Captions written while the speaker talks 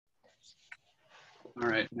All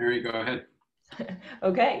right, Mary, go ahead.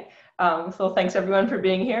 Okay, so thanks everyone for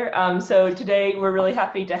being here. So today we're really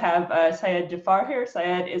happy to have Syed Jafar here.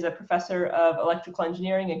 Syed is a professor of electrical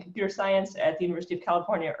engineering and computer science at the University of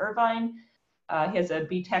California, Irvine. He has a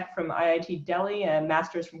BTech from IIT Delhi, a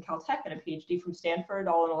master's from Caltech, and a PhD from Stanford,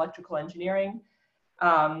 all in electrical engineering.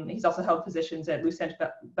 He's also held positions at Lucent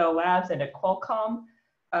Bell Labs and at Qualcomm.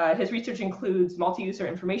 His research includes multi-user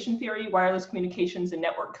information theory, wireless communications, and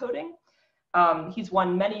network coding. He's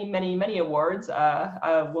won many awards.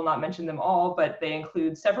 I will not mention them all, but they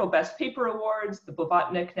include several Best Paper Awards, the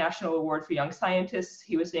Blavatnik National Award for Young Scientists.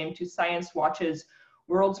 He was named to Science Watch's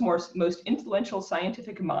World's Most Influential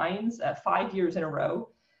Scientific Minds 5 years in a row.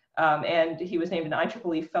 And he was named an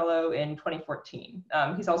IEEE Fellow in 2014.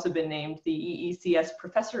 He's also been named the EECS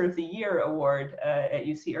Professor of the Year Award at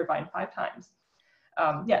UC Irvine 5 times.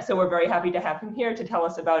 So we're very happy to have him here to tell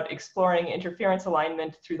us about exploring interference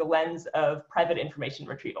alignment through the lens of private information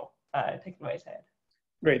retrieval. Take it away, Syed.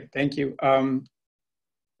 Great, thank you.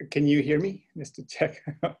 Can you hear me? Just to check.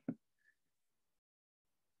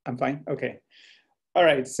 I'm fine, okay. All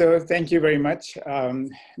right, so thank you very much,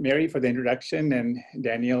 Mary, for the introduction, and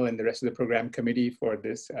Daniel and the rest of the program committee for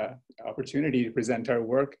this opportunity to present our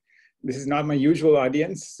work. This is not my usual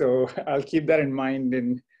audience, so I'll keep that in mind,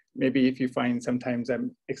 and maybe if you find sometimes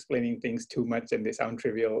I'm explaining things too much and they sound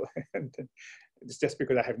trivial, it's just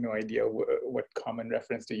because I have no idea what common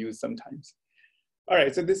reference to use sometimes. All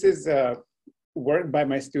right, so this is work by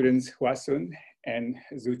my students Hua-Sun and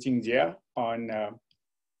Zuqing Jia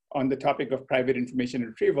on the topic of private information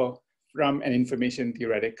retrieval from an information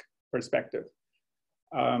theoretic perspective.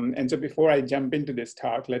 And so before I jump into this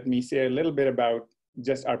talk, let me say a little bit about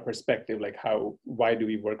just our perspective, like why do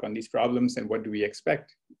we work on these problems and what do we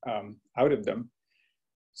expect out of them.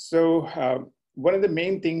 So one of the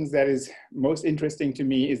main things that is most interesting to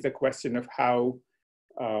me is the question of how,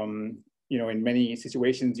 in many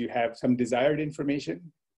situations you have some desired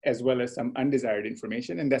information as well as some undesired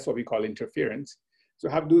information, and that's what we call interference. So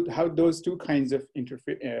how those two kinds of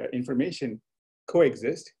information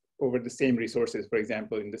coexist over the same resources, for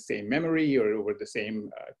example, in the same memory or over the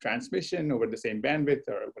same transmission, over the same bandwidth,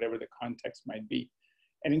 or whatever the context might be.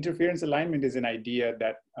 And interference alignment is an idea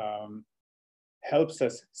that helps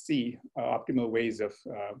us see optimal ways of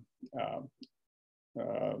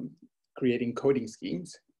creating coding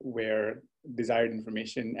schemes where desired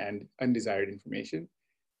information and undesired information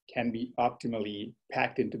can be optimally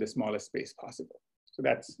packed into the smallest space possible. So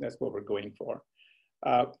that's what we're going for.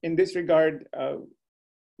 In this regard,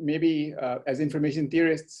 maybe as information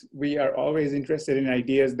theorists, we are always interested in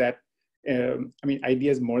ideas that,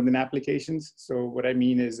 ideas more than applications. So what I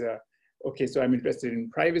mean is, okay, so I'm interested in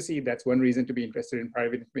privacy. That's one reason to be interested in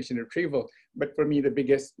private information retrieval. But for me, the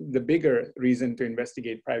bigger reason to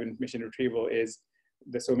investigate private information retrieval is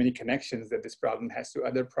there's so many connections that this problem has to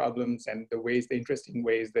other problems, and the interesting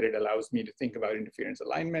ways that it allows me to think about interference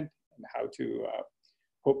alignment and how to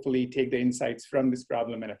hopefully take the insights from this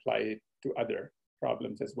problem and apply it to other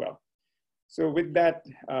problems as well. So with that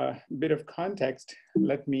bit of context,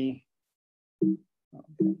 let me,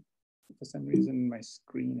 okay. For some reason my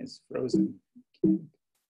screen is frozen.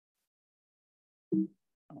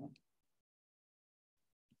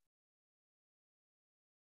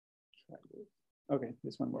 Okay,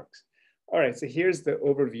 this one works. All right, so here's the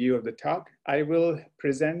overview of the talk. I will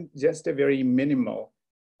present just a very minimal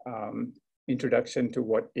introduction to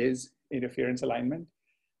what is interference alignment.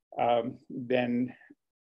 Then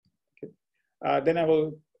I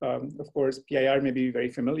will, of course, PIR may be very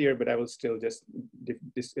familiar, but I will still just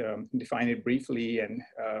define it briefly and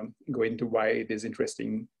go into why it is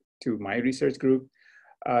interesting to my research group.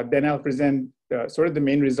 Then I'll present sort of the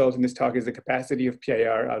main result in this talk is the capacity of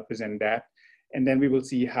PIR. I'll present that. And then we will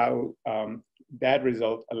see how that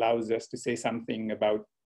result allows us to say something about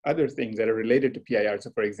other things that are related to PIR. So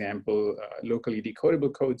for example, locally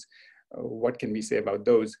decodable codes, what can we say about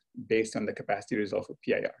those based on the capacity result of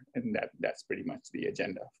PIR? And that's pretty much the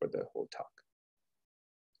agenda for the whole talk.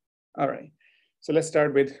 All right, so let's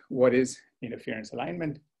start with what is interference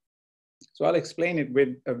alignment. So I'll explain it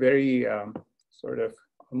with a very sort of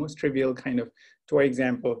almost trivial kind of toy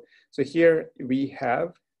example. So here we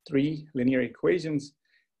have 3 linear equations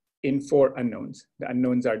in 4 unknowns. The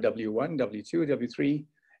unknowns are W1, W2, W3,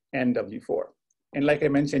 and W4. And like I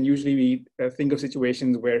mentioned, usually we think of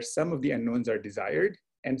situations where some of the unknowns are desired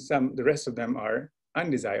and the rest of them are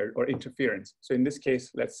undesired or interference. So in this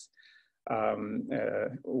case,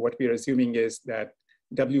 what we are assuming is that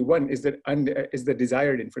W1 is the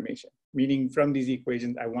desired information, meaning from these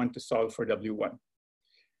equations, I want to solve for W1.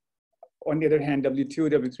 On the other hand,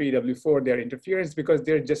 W2, W3, W4, they're interference because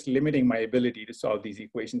they're just limiting my ability to solve these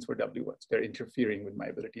equations for W1. They're interfering with my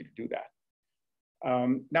ability to do that.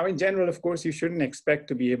 Now, in general, of course, you shouldn't expect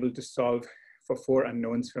to be able to solve for 4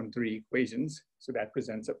 unknowns from 3 equations. So that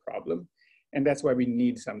presents a problem. And that's why we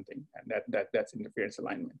need something, and that's interference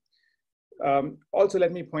alignment. Also,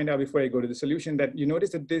 let me point out before I go to the solution that you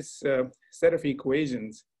notice that this set of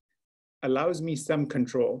equations allows me some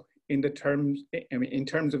control in terms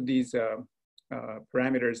of these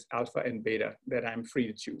parameters alpha and beta that I'm free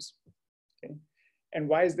to choose. Okay? And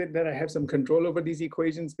why is it that I have some control over these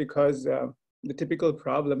equations? Because the typical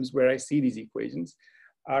problems where I see these equations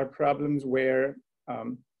are problems where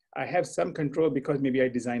I have some control because maybe I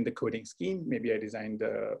designed the coding scheme, maybe I designed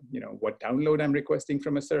the, what download I'm requesting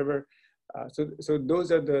from a server. So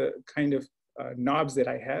those are the kind of knobs that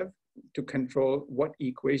I have to control what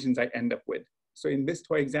equations I end up with. So in this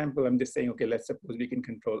toy example, I'm just saying, okay, let's suppose we can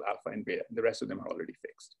control alpha and beta. The rest of them are already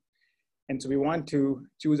fixed. And so we want to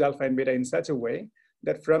choose alpha and beta in such a way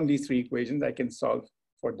that from these 3 equations, I can solve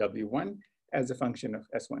for W1 as a function of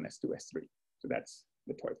S1, S2, S3. So that's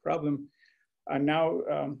the toy problem. Now,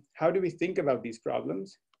 how do we think about these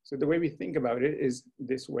problems? So the way we think about it is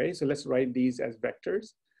this way. So let's write these as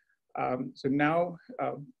vectors. So now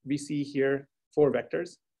we see here 4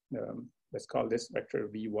 vectors. Let's call this vector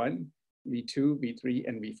V1, V2, V3,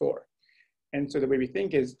 and V4. And so the way we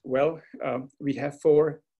think is, well, we have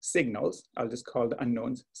 4 signals. I'll just call the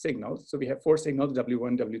unknowns signals. So we have 4 signals,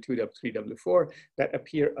 W1, W2, W3, W4, that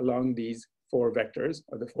appear along these 4 vectors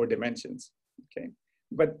or the 4 dimensions, okay?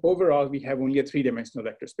 But overall, we have only a 3-dimensional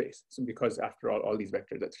vector space. So because after all these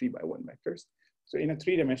vectors are 3x1 vectors. So in a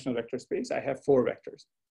 3-dimensional vector space, I have 4 vectors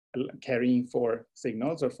carrying 4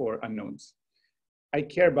 signals or 4 unknowns. I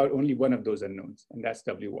care about only one of those unknowns, and that's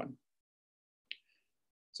W1.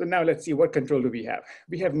 So now let's see, what control do we have?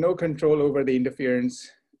 We have no control over the interference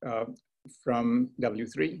from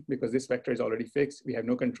W3 because this vector is already fixed. We have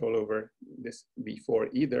no control over this V4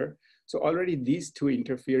 either. So already these 2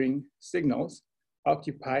 interfering signals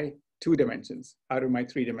occupy 2 dimensions out of my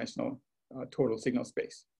 3-dimensional total signal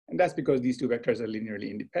space. And that's because these 2 vectors are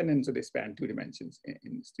linearly independent, so they span 2 dimensions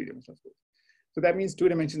in this 3-dimensional space. So that means 2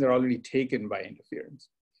 dimensions are already taken by interference.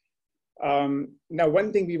 Now,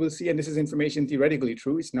 one thing we will see, and this is information theoretically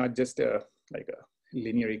true, it's not just like a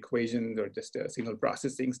linear equation or just a signal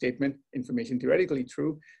processing statement, information theoretically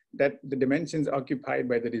true, that the dimensions occupied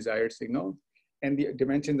by the desired signal and the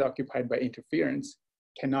dimensions occupied by interference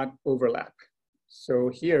cannot overlap. So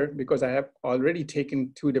here, because I have already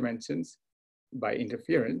taken 2 dimensions by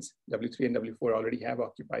interference, W3 and W4 already have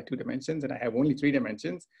occupied 2 dimensions, and I have only 3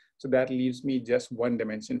 dimensions. So that leaves me just 1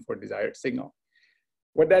 dimension for desired signal.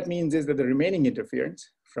 What that means is that the remaining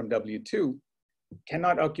interference from W2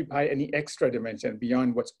 cannot occupy any extra dimension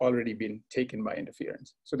beyond what's already been taken by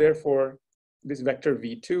interference. So therefore, this vector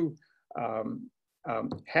V2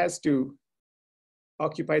 has to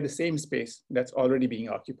occupy the same space that's already being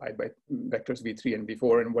occupied by vectors V3 and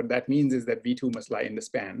V4. And what that means is that V2 must lie in the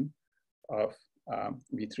span of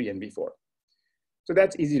V3 and V4. So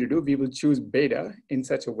that's easy to do. We will choose beta in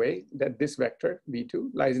such a way that this vector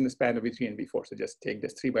V2 lies in the span of V3 and V4. So just take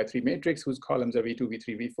this 3x3 matrix whose columns are V2,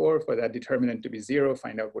 V3, V4. For that determinant to be 0,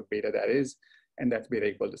 find out what beta that is, and that's beta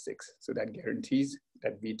equal to 6. So that guarantees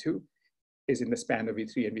that V2 is in the span of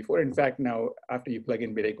V3 and V4. In fact, now after you plug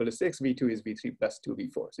in beta equal to 6, V2 is V3 plus 2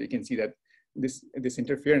 V4. So you can see that this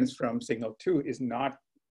interference from signal 2 is not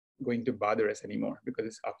going to bother us anymore because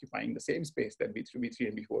it's occupying the same space that V3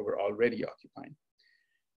 and V4 were already occupying.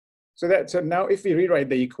 So now if we rewrite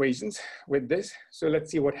the equations with this, so let's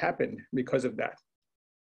see what happened because of that.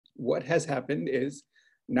 What has happened is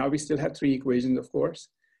now we still have 3 equations, of course,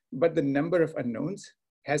 but the number of unknowns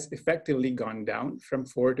has effectively gone down from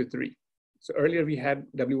 4 to 3. So earlier we had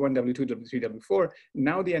W1, W2, W3, W4.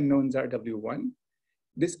 Now the unknowns are W1.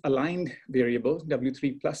 This aligned variable,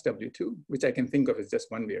 W3 plus W2, which I can think of as just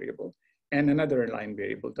one variable, and another aligned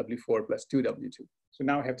variable, W4 plus 2W2. So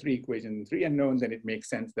now I have 3 equations and 3 unknowns, and it makes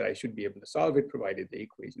sense that I should be able to solve it provided the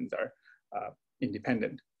equations are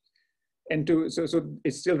independent. And so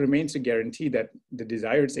it still remains to guarantee that the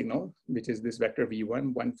desired signal, which is this vector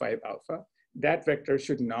V1, 1, 5 alpha, that vector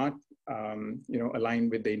should not align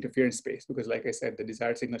with the interference space, because like I said, the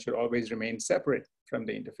desired signal should always remain separate from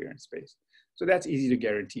the interference space. So that's easy to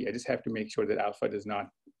guarantee. I just have to make sure that alpha does not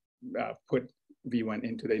put V1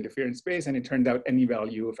 into the interference space, and it turned out any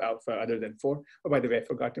value of alpha other than 4. Oh, by the way, I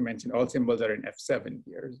forgot to mention all symbols are in F7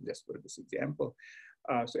 here, just for this example.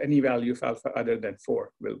 So any value of alpha other than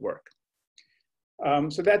 4 will work.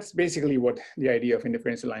 So that's basically what the idea of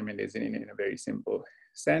interference alignment is in a very simple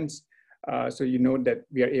sense. So you note that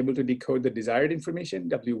we are able to decode the desired information,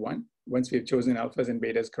 W1, once we've chosen alphas and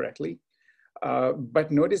betas correctly.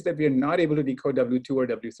 But notice that we are not able to decode W2 or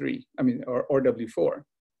W3, or W4.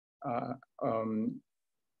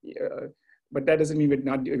 But that doesn't mean we're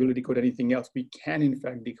not able to decode anything else. We can, in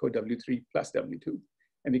fact, decode W3 plus W2.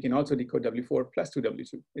 And we can also decode W4 plus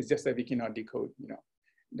 2W2. It's just that we cannot decode,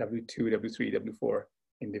 W2, W3, W4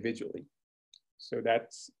 individually. So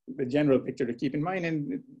that's the general picture to keep in mind.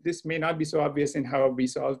 And this may not be so obvious in how we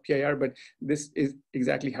solve PIR, but this is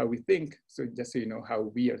exactly how we think. So just so you know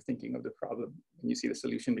how we are thinking of the problem when you see the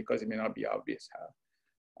solution, because it may not be obvious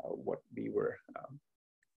what we were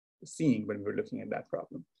seeing when we were looking at that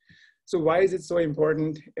problem. So why is it so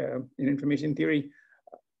important in information theory?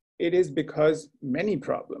 It is because many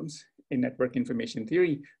problems in network information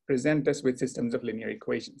theory present us with systems of linear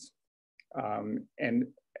equations. And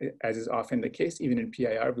as is often the case, even in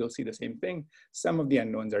PIR, we'll see the same thing. Some of the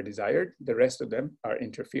unknowns are desired, the rest of them are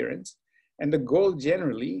interference. And the goal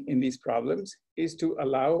generally in these problems is to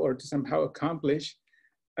allow or to somehow accomplish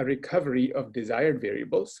a recovery of desired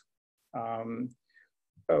variables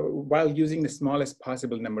while using the smallest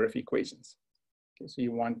possible number of equations. Okay, so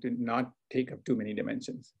you want to not take up too many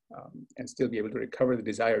dimensions and still be able to recover the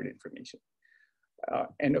desired information.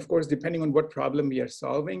 And of course, depending on what problem we are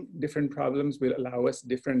solving, different problems will allow us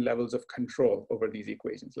different levels of control over these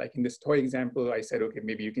equations. Like in this toy example, I said, okay,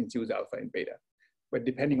 maybe you can choose alpha and beta. But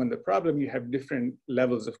depending on the problem, you have different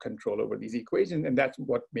levels of control over these equations. And that's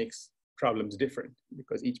what makes problems different,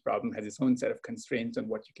 because each problem has its own set of constraints on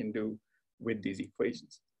what you can do with these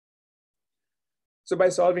equations. So by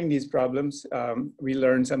solving these problems, we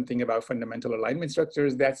learn something about fundamental alignment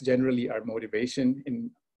structures. That's generally our motivation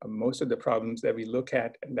in most of the problems that we look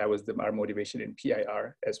at, and that was our motivation in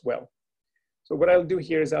PIR as well. So what I'll do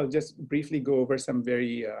here is I'll just briefly go over some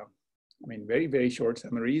very, very short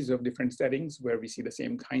summaries of different settings where we see the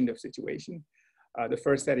same kind of situation. The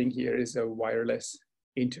first setting here is a wireless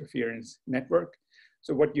interference network.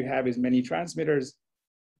 So what you have is many transmitters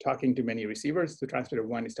talking to many receivers. So transmitter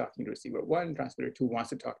 1 is talking to receiver 1, transmitter 2 wants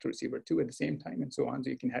to talk to receiver 2 at the same time, and so on. So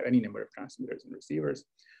you can have any number of transmitters and receivers.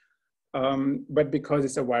 But because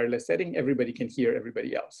it's a wireless setting, everybody can hear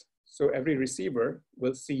everybody else. So every receiver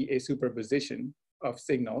will see a superposition of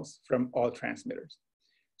signals from all transmitters.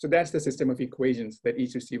 So that's the system of equations that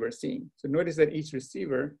each receiver is seeing. So notice that each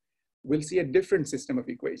receiver will see a different system of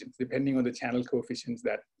equations depending on the channel coefficients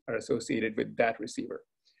that are associated with that receiver.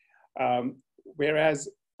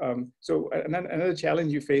 So another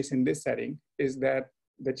challenge you face in this setting is that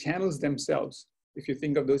the channels themselves, if you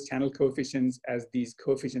think of those channel coefficients as these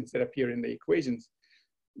coefficients that appear in the equations,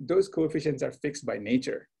 those coefficients are fixed by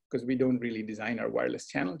nature because we don't really design our wireless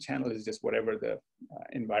channel. Channel is just whatever the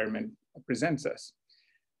environment presents us.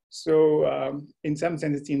 So in some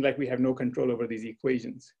sense, it seems like we have no control over these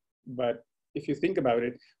equations. But if you think about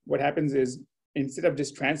it, what happens is instead of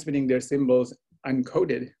just transmitting their symbols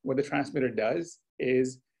uncoded, what the transmitter does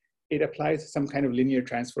is it applies some kind of linear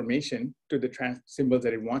transformation to the symbols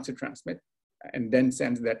that it wants to transmit, and then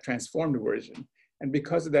sends that transformed version. And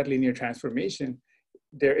because of that linear transformation,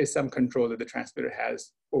 there is some control that the transmitter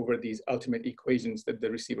has over these ultimate equations that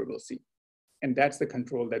the receiver will see. And that's the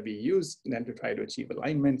control that we use then to try to achieve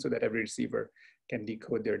alignment so that every receiver can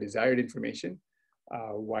decode their desired information,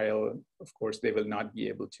 while of course they will not be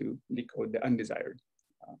able to decode the undesired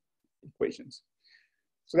equations.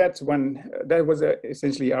 So that's that was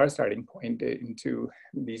essentially our starting point into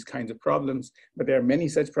these kinds of problems. But there are many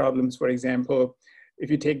such problems. For example, if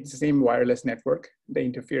you take the same wireless network, the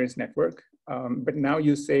interference network, but now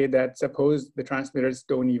you say that suppose the transmitters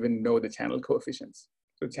don't even know the channel coefficients.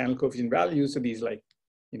 So channel coefficient values, so these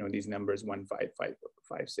these numbers 1, 5, 5,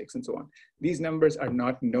 5, 6, and so on. These numbers are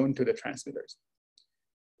not known to the transmitters.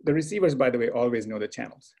 The receivers, by the way, always know the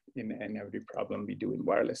channels in every problem we do in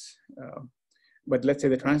wireless. But let's say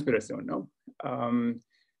the transmitters don't know.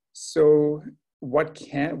 So what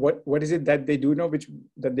is it that they do know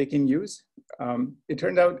that they can use? It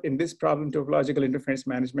turned out in this problem, topological interference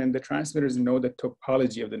management, the transmitters know the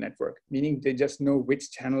topology of the network, meaning they just know which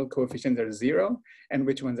channel coefficients are 0 and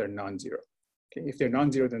which ones are non-zero. Okay? If they're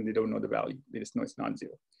non-zero, then they don't know the value. They just know it's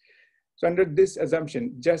non-zero. So under this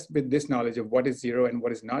assumption, just with this knowledge of what is 0 and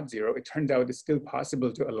what is not 0, it turns out it's still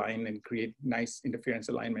possible to align and create nice interference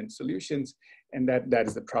alignment solutions. And that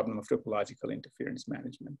is the problem of topological interference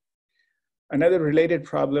management. Another related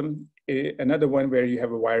problem, another one where you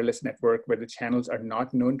have a wireless network where the channels are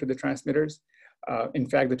not known to the transmitters. In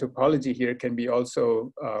fact, the topology here can be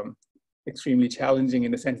also extremely challenging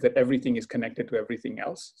in the sense that everything is connected to everything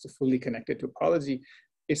else. So fully connected topology,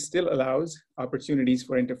 it still allows opportunities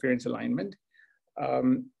for interference alignment.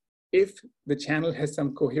 if the channel has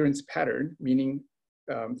some coherence pattern, meaning,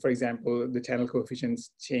 for example, the channel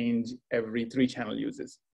coefficients change every 3 channel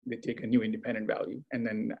uses, they take a new independent value, and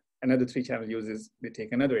then another 3 channel uses, they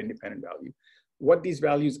take another independent value. What these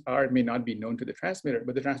values are may not be known to the transmitter,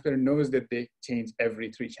 but the transmitter knows that they change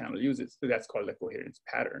every 3 channel uses. So that's called a coherence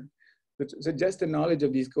pattern. So just the knowledge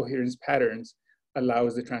of these coherence patterns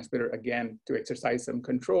allows the transmitter, again, to exercise some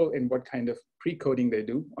control in what kind of pre-coding they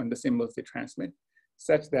do on the symbols they transmit,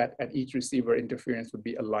 such that at each receiver, interference would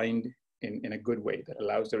be aligned in a good way that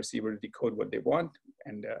allows the receiver to decode what they want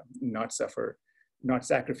and not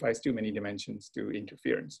sacrifice too many dimensions to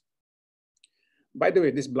interference. By the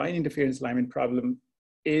way, this blind interference alignment problem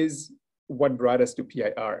is what brought us to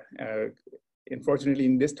PIR. Unfortunately,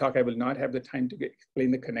 in this talk, I will not have the time to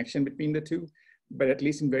explain the connection between the two, but at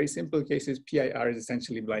least in very simple cases, PIR is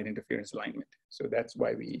essentially blind interference alignment. So that's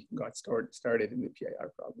why we got started in the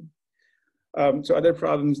PIR problem. So other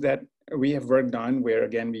problems that we have worked on where,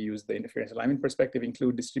 again, we use the interference alignment perspective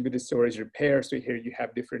include distributed storage repair. So here you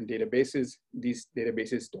have different databases. These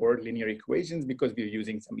databases store linear equations because we're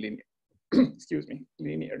using some linear, excuse me,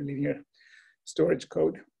 linear storage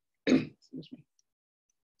code. Excuse me.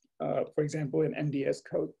 For example, an MDS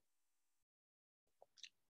code.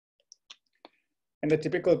 And the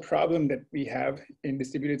typical problem that we have in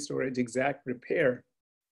distributed storage exact repair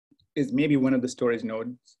is maybe one of the storage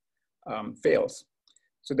nodes fails.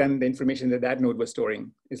 So then the information that that node was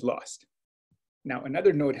storing is lost. Now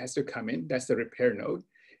another node has to come in, that's the repair node.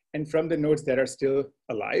 And from the nodes that are still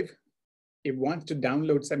alive, it wants to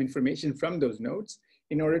download some information from those nodes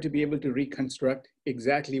in order to be able to reconstruct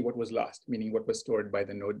exactly what was lost, meaning what was stored by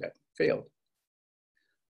the node that failed.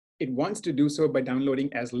 It wants to do so by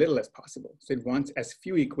downloading as little as possible. So it wants as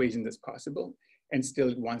few equations as possible, and still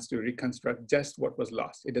it wants to reconstruct just what was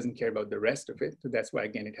lost. It doesn't care about the rest of it. So that's why,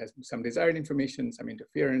 again, it has some desired information, some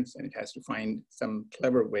interference, and it has to find some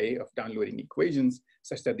clever way of downloading equations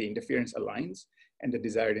such that the interference aligns and the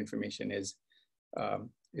desired information is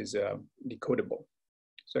decodable.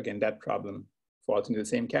 So again, that problem falls into the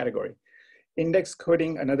same category. Index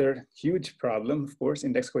coding, another huge problem. Of course,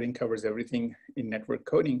 index coding covers everything in network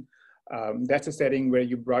coding. That's a setting where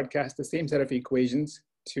you broadcast the same set of equations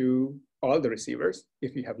to all the receivers,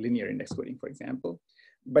 if you have linear index coding, for example.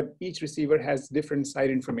 But each receiver has different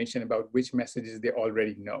side information about which messages they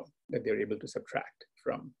already know that they're able to subtract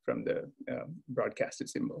from the broadcasted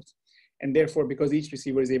symbols. And therefore, because each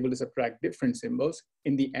receiver is able to subtract different symbols,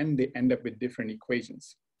 in the end, they end up with different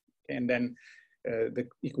equations. And then the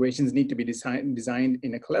equations need to be designed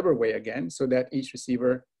in a clever way again, so that each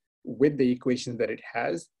receiver with the equations that it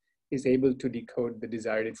has is able to decode the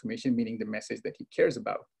desired information, meaning the message that he cares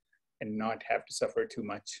about, and not have to suffer too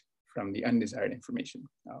much from the undesired information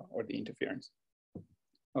or the interference.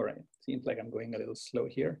 All right, seems like I'm going a little slow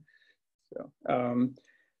here. So,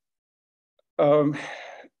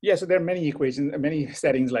 yeah, so there are many equations, many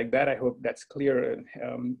settings like that. I hope that's clear.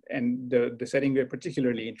 And the setting we're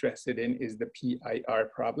particularly interested in is the PIR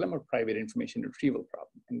problem, or private information retrieval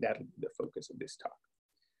problem. And that'll be the focus of this talk.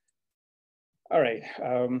 All right,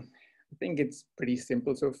 I think it's pretty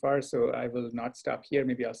simple so far, so I will not stop here.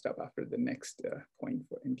 Maybe I'll stop after the next point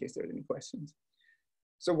in case there are any questions.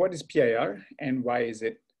 So what is PIR and why is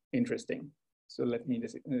it interesting? So let me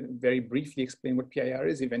just very briefly explain what PIR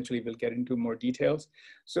is. Eventually we'll get into more details.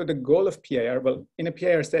 So the goal of PIR, well, in a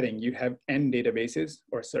PIR setting, you have n databases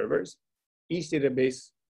or servers. Each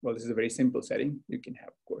database, well, this is a very simple setting. You can have,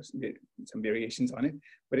 of course, some variations on it.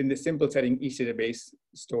 But in this simple setting, each database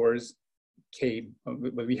stores K,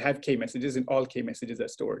 well, we have K messages, and all K messages are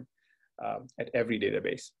stored at every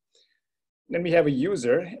database. Then we have a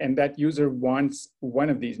user, and that user wants one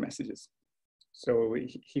of these messages. So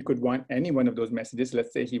he could want any one of those messages.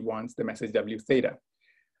 Let's say he wants the message W theta.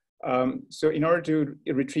 So in order to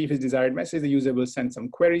retrieve his desired message, the user will send some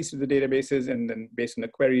queries to the databases, and then based on the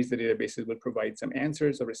queries, the databases will provide some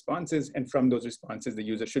answers or responses, and from those responses, the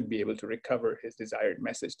user should be able to recover his desired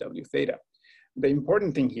message W theta. The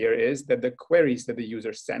important thing here is that the queries that the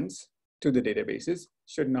user sends to the databases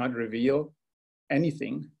should not reveal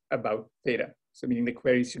anything about theta. So meaning the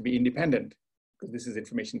queries should be independent, because this is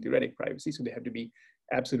information theoretic privacy, so they have to be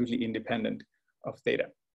absolutely independent of theta.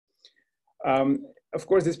 Of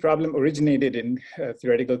course, this problem originated in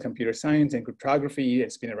theoretical computer science and cryptography.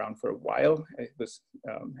 It's been around for a while. It was,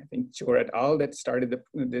 I think, Chor et al. That started did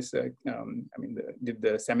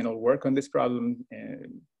the seminal work on this problem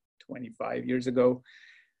 25 years ago,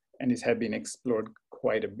 and it had been explored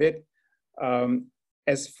quite a bit.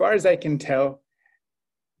 As far as I can tell,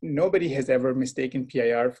 nobody has ever mistaken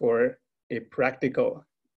PIR for a practical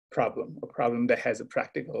problem, a problem that has a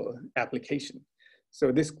practical application.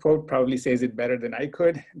 So this quote probably says it better than I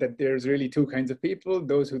could, that there's really two kinds of people,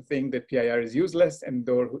 those who think that PIR is useless and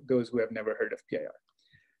those who have never heard of PIR.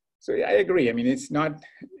 So yeah, I agree. I mean, it's not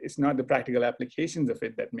the practical applications of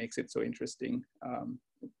it that makes it so interesting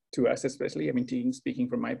to us, especially, I mean, speaking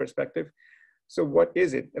from my perspective. So what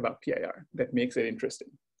is it about PIR that makes it interesting?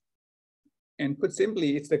 And put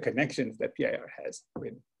simply, it's the connections that PIR has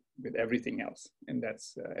with everything else. And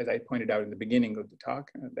that's, as I pointed out in the beginning of the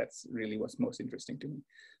talk, that's really what's most interesting to me.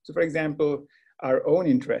 So for example, our own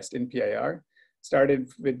interest in PIR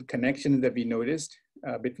started with connections that we noticed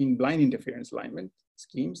between blind interference alignment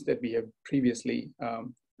schemes that we have previously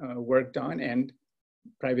worked on and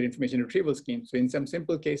private information retrieval schemes. So in some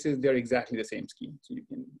simple cases, they're exactly the same scheme. So you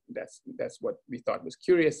can, that's what we thought was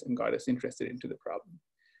curious and got us interested into the problem.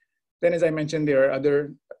 Then, as I mentioned, there are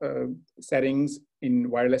other settings in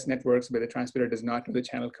wireless networks where the transmitter does not know the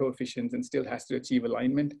channel coefficients and still has to achieve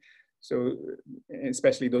alignment. So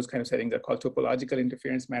especially those kind of settings are called topological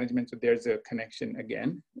interference management. So there's a connection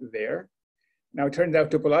again there. Now it turns out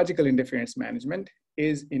topological interference management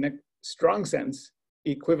is in a strong sense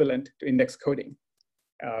equivalent to index coding.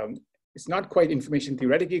 It's not quite information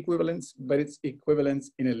theoretic equivalence, but it's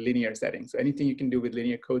equivalence in a linear setting. So anything you can do with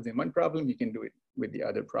linear codes in one problem, you can do it with the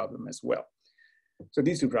other problem as well. So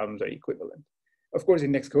these two problems are equivalent. Of course,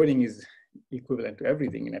 index coding is equivalent to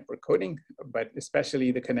everything in network coding, but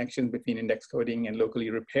especially the connections between index coding and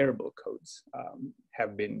locally repairable codes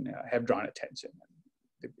have drawn attention.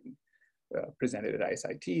 They've been presented at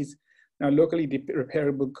ISITs. Now, locally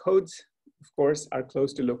repairable codes, of course, are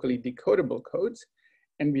close to locally decodable codes.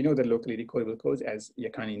 And we know that locally decodable codes, as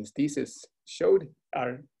Yakanian's thesis showed,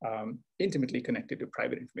 are intimately connected to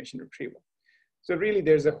private information retrieval. So really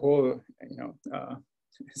there's a whole,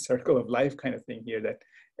 circle of life kind of thing here, that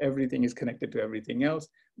everything is connected to everything else,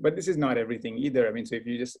 but this is not everything either. I mean, so if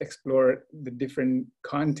you just explore the different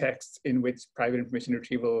contexts in which private information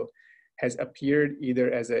retrieval has appeared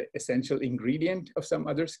either as an essential ingredient of some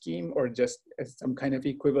other scheme or just as some kind of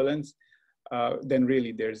equivalence, then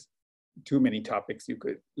really there's too many topics you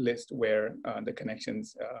could list where the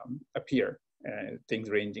connections appear. Things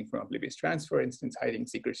ranging from oblivious transfer, instance hiding,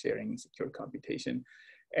 secret sharing, secure computation,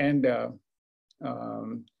 and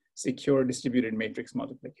secure distributed matrix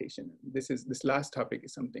multiplication. This last topic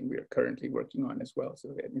is something we are currently working on as well. So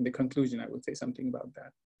in the conclusion, I will say something about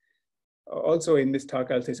that. Also in this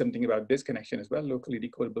talk, I'll say something about this connection as well, locally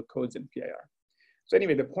decodable codes and PIR. So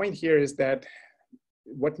anyway, the point here is that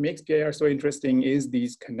what makes PIR so interesting is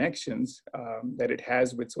these connections that it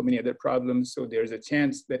has with so many other problems. So there's a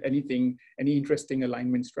chance that any interesting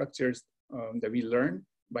alignment structures that we learn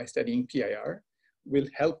by studying PIR will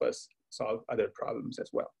help us solve other problems as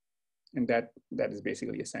well. And that is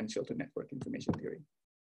basically essential to network information theory.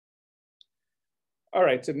 All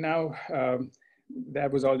right, so now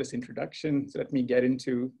that was all this introduction. So let me get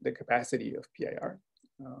into the capacity of PIR.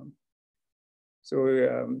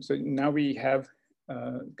 So now we have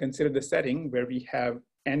consider the setting where we have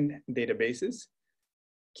n databases,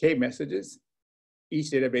 k messages.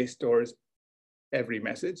 Each database stores every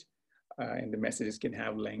message, and the messages can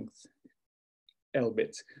have length L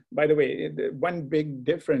bits. By the way, the one big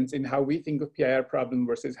difference in how we think of PIR problem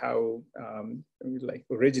versus how, like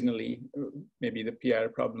originally, maybe the PIR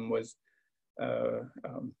problem was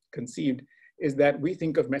conceived, is that we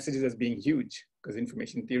think of messages as being huge, because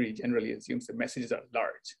information theory generally assumes that messages are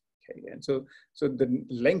large. Okay, and so the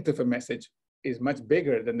length of a message is much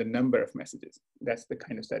bigger than the number of messages. That's the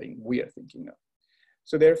kind of setting we are thinking of.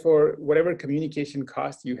 So therefore, whatever communication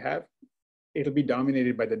cost you have, it'll be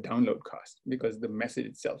dominated by the download cost because the message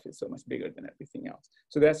itself is so much bigger than everything else.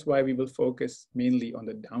 So that's why we will focus mainly on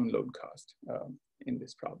the download cost in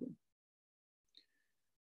this problem.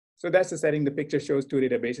 So that's the setting. The picture shows two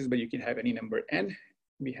databases, but you can have any number n.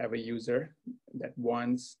 We have a user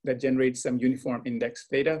that generates some uniform index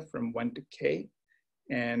theta from 1 to k.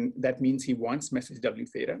 And that means he wants message w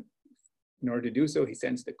theta. In order to do so, he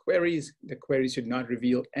sends the queries. The queries should not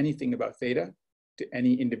reveal anything about theta to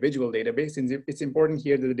any individual database. And it's important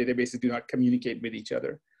here that the databases do not communicate with each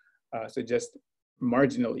other. So just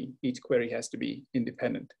marginally, each query has to be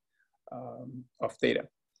independent of theta.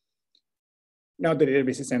 Now the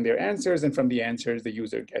databases send their answers, and from the answers, the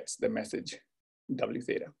user gets the message w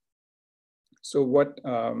theta. So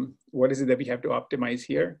what is it that we have to optimize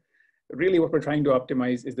here? Really what we're trying to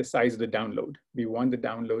optimize is the size of the download. We want the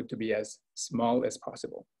download to be as small as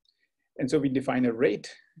possible. And so we define a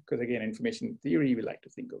rate, because again, information theory, we like to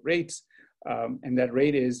think of rates. And that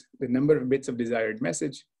rate is the number of bits of desired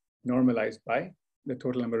message normalized by the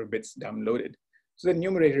total number of bits downloaded. So the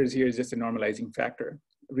numerator here is just a normalizing factor.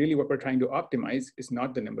 really what we're trying to optimize is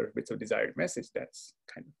not the number of bits of desired message that's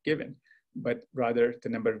kind of given, but rather the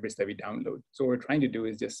number of bits that we download. So what we're trying to do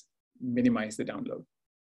is just minimize the download.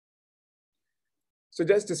 So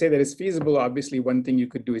just to say that it's feasible, obviously one thing you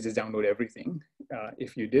could do is just download everything.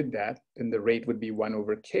 If you did that, then the rate would be 1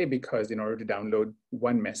 over k, because in order to download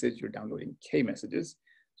one message, you're downloading k messages.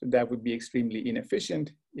 So that would be extremely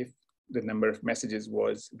inefficient if the number of messages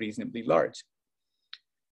was reasonably large.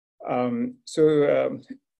 So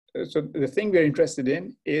the thing we're interested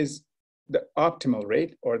in is the optimal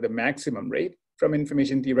rate or the maximum rate from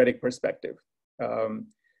information theoretic perspective,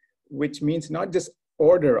 which means not just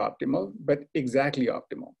order optimal, but exactly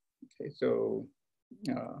optimal. Okay, so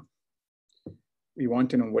we want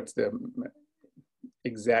to know what's the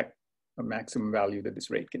exact maximum value that this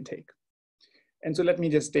rate can take. And so let me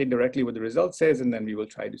just state directly what the result says, and then we will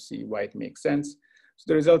try to see why it makes sense. So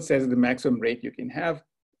the result says the maximum rate you can have,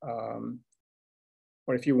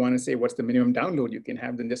 or if you want to say what's the minimum download you can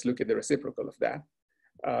have, then just look at the reciprocal of that.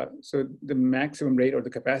 So the maximum rate or the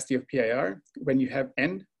capacity of PIR, when you have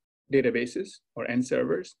n databases or n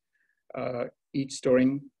servers, each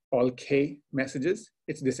storing all k messages,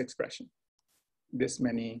 it's this expression. This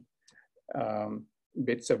many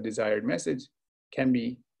bits of desired message can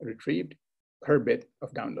be retrieved per bit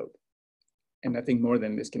of download, and nothing more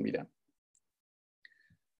than this can be done.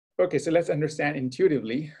 Okay, so let's understand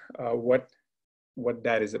intuitively what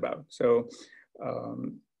that is about. So,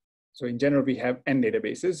 so in general, we have n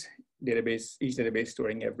databases. Each database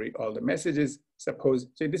storing all the messages. Suppose,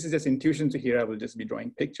 so this is just intuition, so here I will just be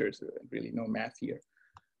drawing pictures, really no math here.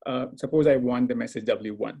 Suppose I want the message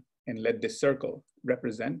W1, and let this circle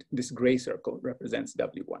represent, this gray circle represents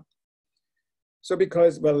W1. So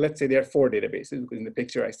because, well, let's say there are 4 databases, because in the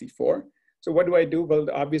picture I see 4. So what do? Well,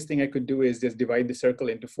 the obvious thing I could do is just divide the circle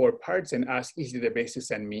into 4 parts and ask each database to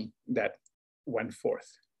send me that 1/4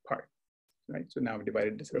 part, right? So now I've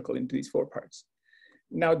divided the circle into these 4 parts.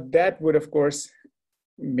 Now that would, of course,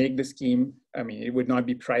 make the scheme, I mean, it would not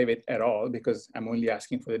be private at all because I'm only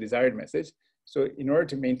asking for the desired message. So in order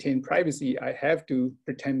to maintain privacy, I have to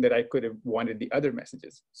pretend that I could have wanted the other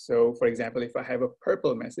messages. So for example, if I have a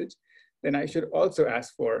purple message, then I should also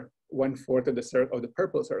ask for 1/4 of the circle, of the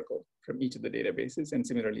purple circle from each of the databases. And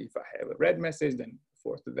similarly, if I have a red message, then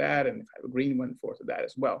 1/4 of that, and if I have a green one, 1/4 of that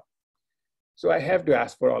as well. So I have to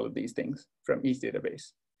ask for all of these things from each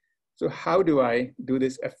database. So how do I do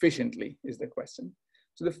this efficiently is the question.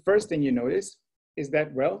 So the first thing you notice is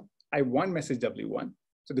that, well, I want message W1.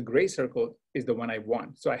 So the gray circle is the one I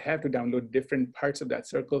want. So I have to download different parts of that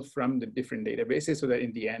circle from the different databases so that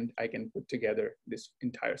in the end, I can put together this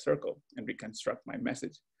entire circle and reconstruct my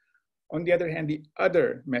message. On the other hand, the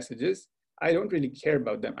other messages, I don't really care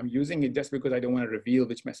about them. I'm using it just because I don't want to reveal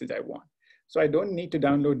which message I want. So I don't need to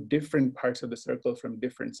download different parts of the circle from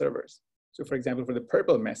different servers. So for example, for the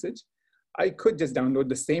purple message, I could just download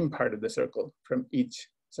the same part of the circle from each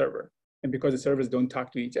server. And because the servers don't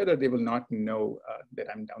talk to each other, they will not know that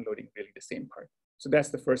I'm downloading really the same part. So that's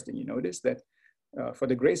the first thing you notice, that for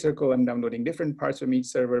the gray circle, I'm downloading different parts from each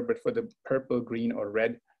server, but for the purple, green, or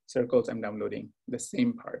red circles, I'm downloading the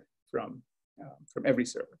same part from every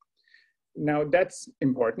server. Now that's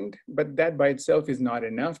important, but that by itself is not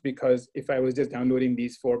enough, because if I was just downloading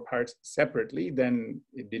these 4 parts separately, then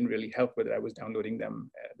it didn't really help whether I was downloading them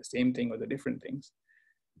the same thing or the different things.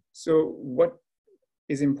 So what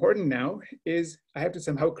is important now is I have to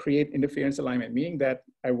somehow create interference alignment, meaning that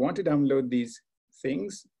I want to download these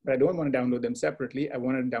things, but I don't want to download them separately. I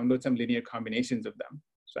want to download some linear combinations of them.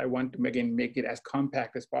 So I want to, again, make it as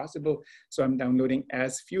compact as possible. So I'm downloading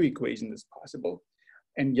as few equations as possible,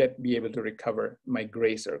 and yet be able to recover my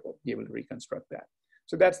gray circle, be able to reconstruct that.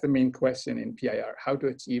 So that's the main question in PIR, how to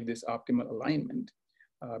achieve this optimal alignment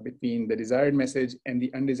between the desired message and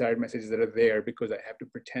the undesired messages that are there, because I have to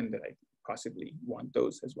pretend that I possibly want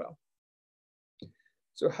those as well.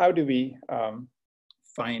 So how do we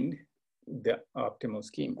find the optimal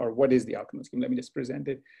scheme, or what is the optimal scheme? Let me just present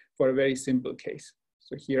it for a very simple case.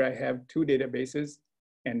 So here I have 2 databases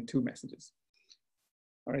and 2 messages.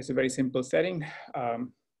 All right, so very simple setting.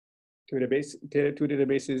 2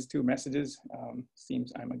 databases, 2 messages.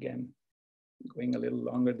 Seems I'm again going a little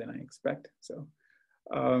longer than I expect. So,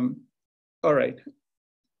 all right.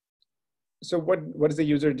 So what does the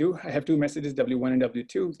user do? I have 2 messages, W1 and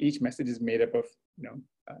W2. Each message is made up of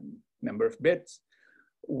number of bits.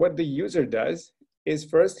 What the user does is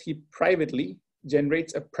first he privately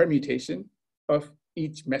generates a permutation of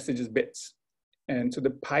each message's bits. And so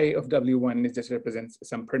the pi of W1 is just represents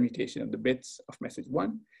some permutation of the bits of message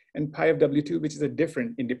 1, and pi of W2, which is a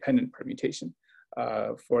different independent permutation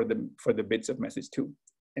for the bits of message 2.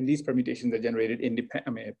 And these permutations are generated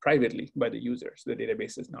privately by the user, so the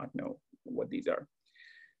database does not know what these are.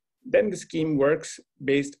 Then the scheme works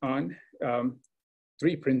based on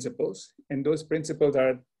 3 principles, and those principles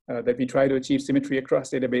are that we try to achieve symmetry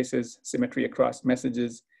across databases, symmetry across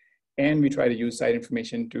messages, and we try to use site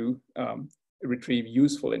information to retrieve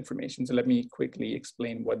useful information. So let me quickly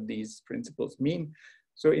explain what these principles mean.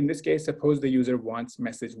 So in this case, suppose the user wants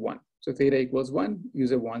message 1. So theta equals 1,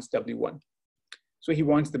 user wants W1. So he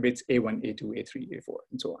wants the bits A1, A2, A3, A4,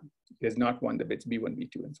 and so on. He does not want the bits B1,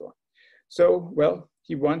 B2, and so on. So, well,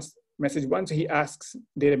 he wants message 1, so he asks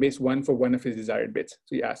database 1 for one of his desired bits.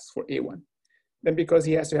 So he asks for A1. Then because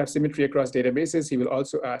he has to have symmetry across databases, he will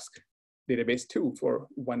also ask database 2 for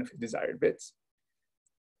one of his desired bits.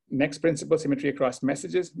 Next principle, symmetry across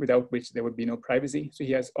messages, without which there would be no privacy. So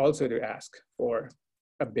he has also to ask for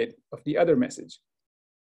a bit of the other message,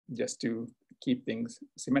 just to keep things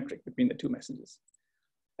symmetric between the 2 messages.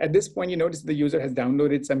 At this point, you notice the user has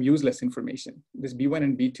downloaded some useless information. This B1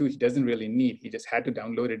 and B2 he doesn't really need. He just had to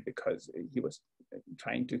download it because he was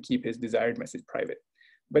trying to keep his desired message private.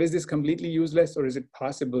 But is this completely useless, or is it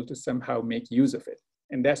possible to somehow make use of it?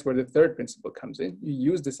 And that's where the 3rd principle comes in. You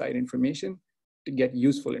use the site information to get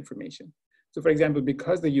useful information. So for example,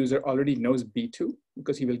 because the user already knows B2,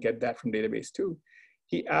 because he will get that from database 2,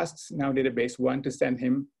 he asks now database 1 to send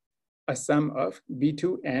him a sum of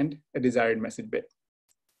B2 and a desired message bit.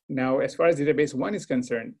 Now, as far as database 1 is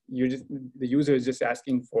concerned, the user is just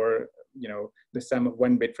asking for the sum of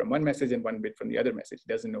 1 bit from one message and 1 bit from the other message.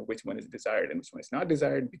 He doesn't know which one is desired and which one is not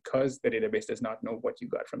desired, because the database does not know what you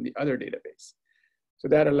got from the other database. So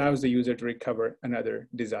that allows the user to recover another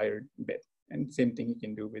desired bit. And same thing he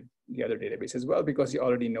can do with the other database as well, because he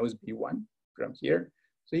already knows B1 from here.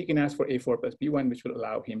 So he can ask for A4 plus B1, which will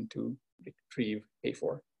allow him to retrieve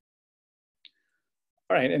A4.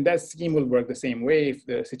 All right, and that scheme will work the same way. If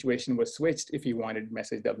the situation was switched, if you wanted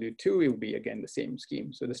message W2, it would be again the same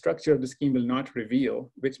scheme. So the structure of the scheme will not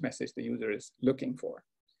reveal which message the user is looking for.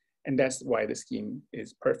 And that's why the scheme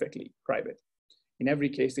is perfectly private. In every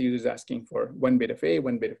case, the user is asking for 1 bit of A,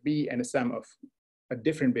 1 bit of B, and a sum of a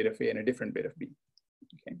different bit of A and a different bit of B.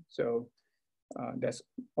 Okay, so that's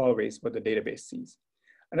always what the database sees.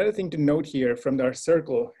 Another thing to note here from our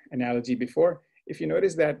circle analogy before, if you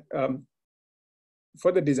notice that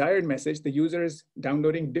for the desired message, the user is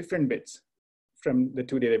downloading different bits from the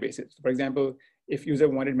 2 databases. For example, if user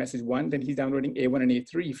wanted message 1, then he's downloading A1 and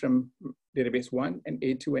A3 from database 1 and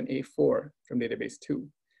A2 and A4 from database 2.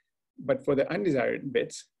 But for the undesired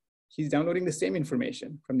bits, he's downloading the same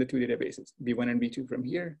information from the 2 databases, B1 and B2 from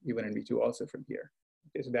here, B1 and B2 also from here.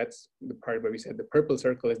 Okay, so that's the part where we said the purple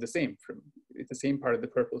circle is the same. It's the same part of the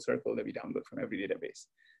purple circle that we download from every database.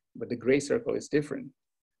 But the gray circle is different.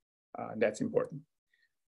 That's important.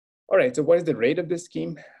 All right, so what is the rate of this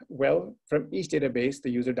scheme? Well, from each database, the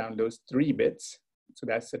user downloads 3 bits. So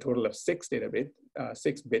that's a total of 6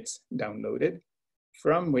 bits downloaded,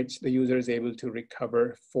 from which the user is able to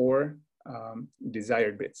recover 4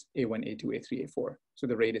 desired bits, A1, A2, A3, A4. So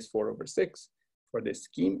the rate is 4/6 for this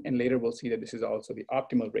scheme. And later we'll see that this is also the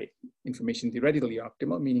optimal rate. Information theoretically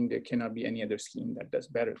optimal, meaning there cannot be any other scheme that does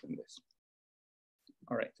better than this.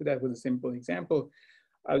 All right, so that was a simple example.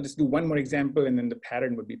 I'll just do one more example, and then the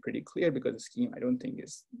pattern would be pretty clear, because the scheme I don't think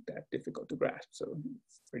is that difficult to grasp. So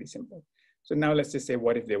it's pretty simple. So now let's just say,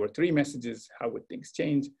 what if there were 3 messages? How would things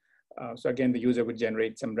change? So again, the user would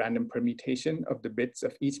generate some random permutation of the bits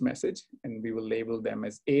of each message, and we will label them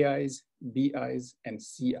as AIs, BIs, and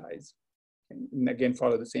CIs. And again,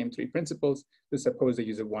 follow the same 3 principles. So suppose the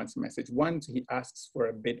user wants message 1, so he asks for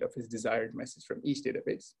a bit of his desired message from each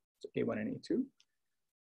database, so A1 and A2.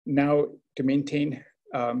 Now, to maintain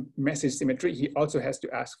message symmetry, he also has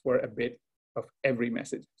to ask for a bit of every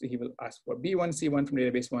message. So he will ask for B1, C1 from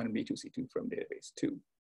database 1, and B2, C2 from database 2.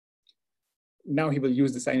 Now he will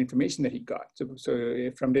use the site information that he got. So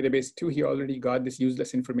from database 2, he already got this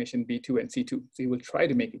useless information, B2 and C2. So he will try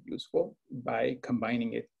to make it useful by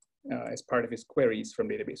combining it as part of his queries from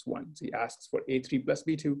database 1. So he asks for A3 plus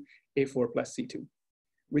B2, A4 plus C2,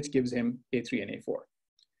 which gives him A3 and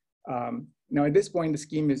A4. Now at this point, the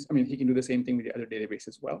scheme is, he can do the same thing with the other database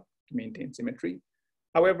as well to maintain symmetry.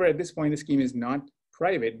 However, at this point, the scheme is not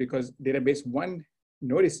private, because database 1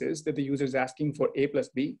 notices that the user is asking for A plus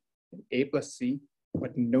B, A plus C,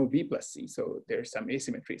 but no B plus C. So there's some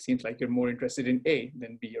asymmetry. It seems like you're more interested in A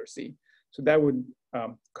than B or C. So that would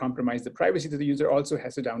compromise the privacy. That the user also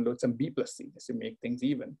has to download some B plus C just to make things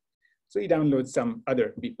even. So he downloads some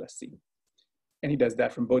other B plus C. And he does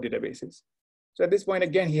that from both databases. So at this point,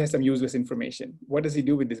 again, he has some useless information. What does he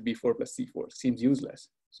do with this B4 plus C4? Seems useless.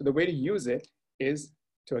 So the way to use it is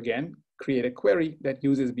to again, create a query that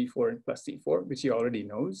uses B4 plus C4, which he already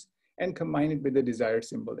knows, and combine it with the desired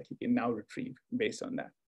symbol that he can now retrieve based on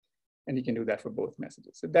that. And he can do that for both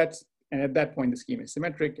messages. So and at that point, the scheme is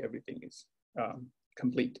symmetric, everything is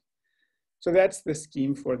complete. So that's the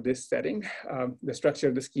scheme for this setting. The structure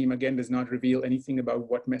of the scheme, again, does not reveal anything about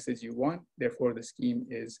what message you want. Therefore, the scheme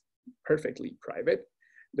is perfectly private.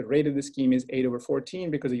 The rate of the scheme is 8/14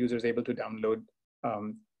 because the user is able to download,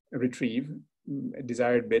 retrieve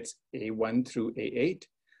desired bits A1 through A8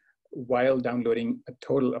 while downloading a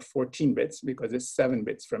total of 14 bits because it's 7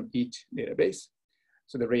 bits from each database.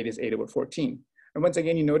 So the rate is 8/14. And once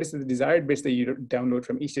again, you notice that the desired bits that you download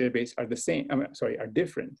from each database are the same, are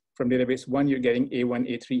different. From database 1, you're getting A1,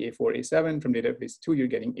 A3, A4, A7. From database 2,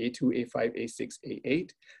 you're getting A2, A5, A6,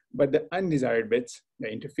 A8. But the undesired bits,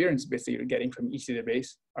 the interference bits that you're getting from each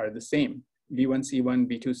database are the same. B1, C1,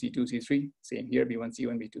 B2, C2, C3, same here, B1,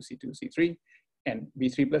 C1, B2, C2, C3. And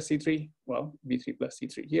B3 plus C3, well, B3 plus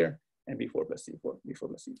C3 here, and B4 plus C4, B4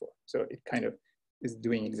 plus C4. So it kind of is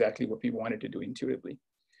doing exactly what we wanted to do intuitively.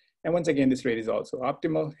 And once again, this rate is also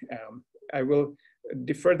optimal. I will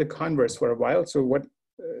defer the converse for a while. So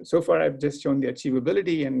so far I've just shown the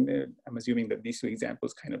achievability, and I'm assuming that these two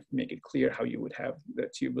examples kind of make it clear how you would have the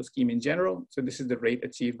achievable scheme in general. So this is the rate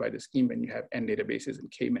achieved by the scheme when you have n databases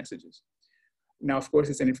and k messages. Now, of course,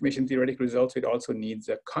 it's an information theoretic result, so it also needs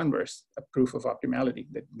a converse, a proof of optimality,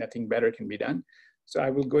 that nothing better can be done. So I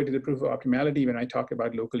will go to the proof of optimality when I talk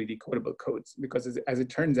about locally decodable codes, because as it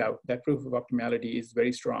turns out, that proof of optimality is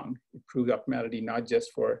very strong. It proves optimality not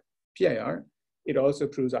just for PIR, it also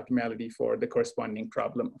proves optimality for the corresponding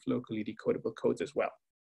problem of locally decodable codes as well.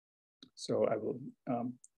 So I will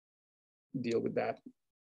deal with that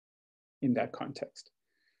in that context.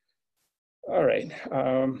 All right,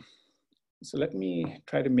 so let me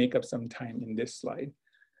try to make up some time in this slide.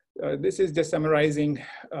 This is just summarizing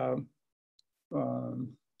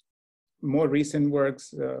more recent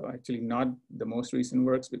works, actually not the most recent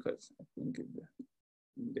works, because I think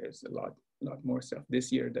there's a lot more stuff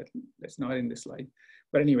this year that's not in this slide.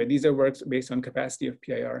 But anyway, these are works based on capacity of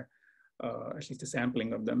PIR, at least a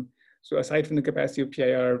sampling of them. So aside from the capacity of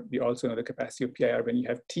PIR, we also know the capacity of PIR when you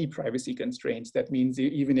have T privacy constraints. That means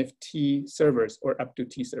even if T servers or up to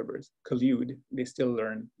T servers collude, they still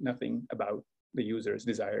learn nothing about the user's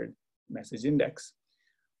desired message index.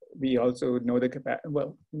 We also know the capacity,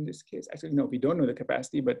 well, in this case, actually, no, we don't know the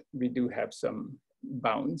capacity, but we do have some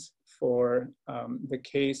bounds for the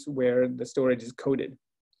case where the storage is coded.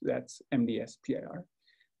 That's MDS PIR.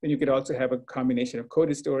 Then you could also have a combination of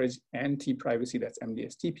coded storage and T privacy, that's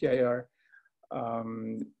MDS TPIR.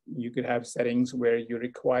 You could have settings where you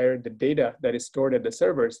require the data that is stored at the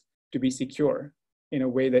servers to be secure in a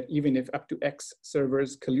way that even if up to X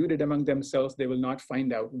servers colluded among themselves, they will not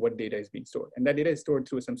find out what data is being stored. And that data is stored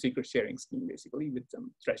through some secret sharing scheme, basically, with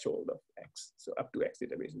some threshold of X. So up to X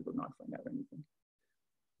databases will not find out anything.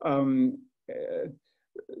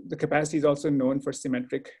 The capacity is also known for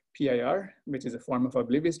symmetric PIR, which is a form of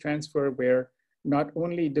oblivious transfer where not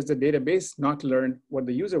only does the database not learn what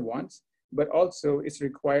the user wants, but also it's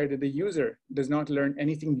required that the user does not learn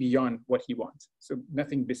anything beyond what he wants. So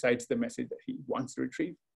nothing besides the message that he wants to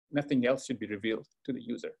retrieve, nothing else should be revealed to the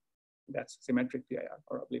user. That's symmetric PIR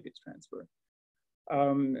or oblivious transfer.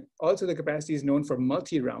 Also, the capacity is known for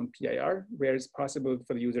multi-round PIR, where it's possible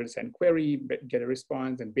for the user to send query, get a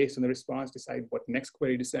response, and based on the response, decide what next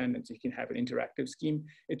query to send, and so you can have an interactive scheme.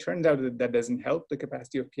 It turns out that that doesn't help. The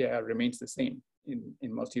capacity of PIR remains the same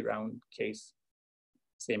in multi-round case,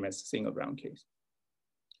 same as single round case.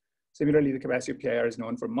 Similarly, the capacity of PIR is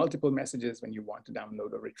known for multiple messages when you want to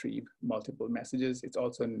download or retrieve multiple messages. It's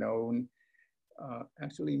also known,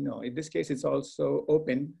 actually no, in this case, it's also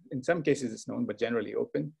open. In some cases it's known, but generally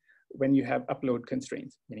open when you have upload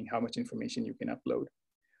constraints, meaning how much information you can upload.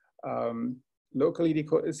 Locally,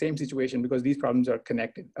 the same situation, because these problems are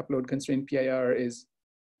connected. Upload constraint PIR is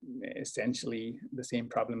essentially the same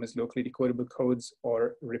problem as locally decodable codes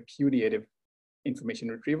or repudiative information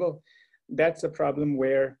retrieval. That's a problem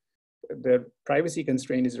where the privacy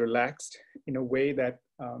constraint is relaxed in a way that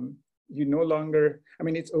you no longer, I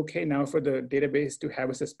mean, it's okay now for the database to have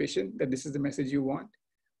a suspicion that this is the message you want,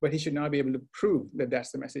 but he should not be able to prove that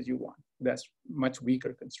that's the message you want. That's much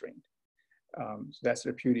weaker constraint. So that's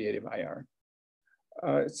repudiative IR.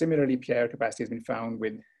 Similarly, PIR capacity has been found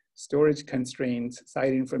with storage constraints,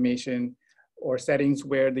 site information, or settings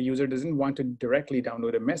where the user doesn't want to directly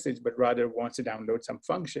download a message, but rather wants to download some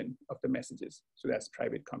function of the messages. So that's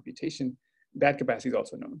private computation. That capacity is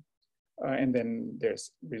also known. And then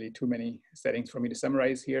there's really too many settings for me to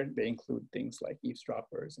summarize here. They include things like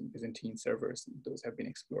eavesdroppers and Byzantine servers, and those have been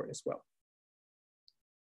explored as well.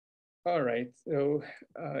 All right, so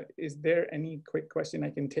is there any quick question I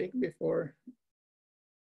can take before?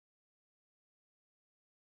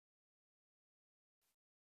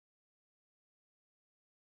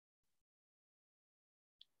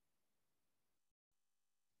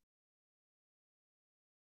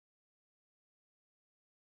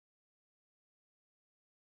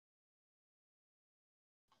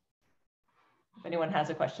 If anyone has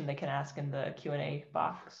a question, they can ask in the Q&A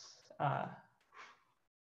box.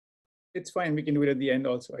 It's fine, we can do it at the end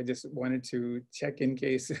also. I just wanted to check in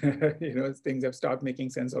case things have stopped making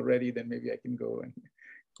sense already, then maybe I can go and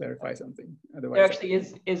clarify something. Otherwise, there actually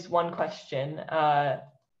is one question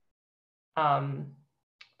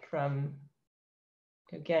from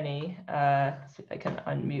Evgeny. See if I can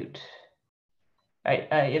unmute. All right,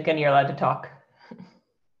 Evgeny, you're allowed to talk.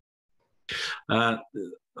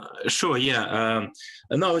 Sure, yeah.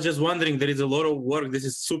 No, I was just wondering, there is a lot of work. This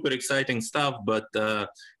is super exciting stuff, but there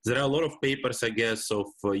are a lot of papers, I guess, of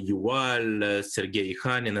Yuval, Sergey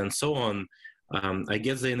Khanin, and so on. I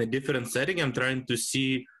guess they're in a different setting. I'm trying to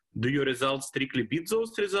see, do your results strictly beat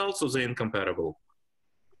those results, or they're incomparable?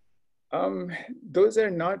 Those are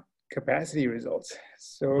not capacity results.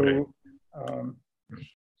 So, right.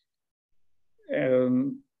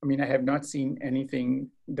 I mean, I have not seen anything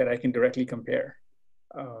that I can directly compare.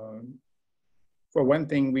 For one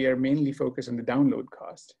thing, we are mainly focused on the download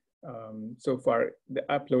cost. So far, the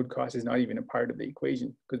upload cost is not even a part of the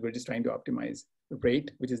equation because we're just trying to optimize the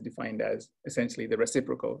rate, which is defined as essentially the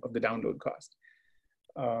reciprocal of the download cost.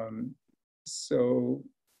 And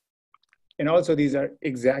also these are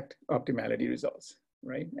exact optimality results,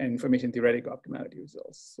 right? And information theoretic optimality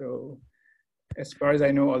results. So as far as I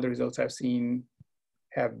know, all the results I've seen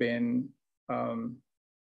have been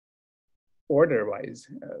order-wise,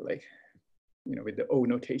 with the O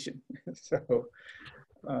notation. So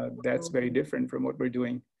that's very different from what we're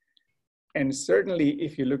doing. And certainly,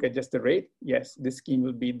 if you look at just the rate, yes, this scheme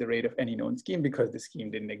will beat the rate of any known scheme because the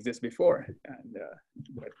scheme didn't exist before. And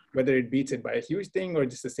but whether it beats it by a huge thing or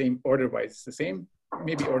just the same order-wise, it's the same.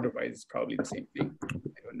 Maybe order-wise is probably the same thing. I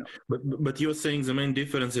don't know. But you're saying the main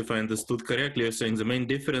difference, if I understood correctly, you're saying the main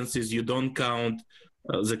difference is you don't count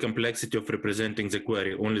the complexity of representing the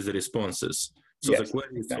query, only the responses. So yes, the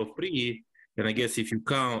query is for free, and I guess if you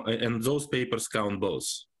count, and those papers count both,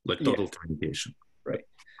 like total communication. Right.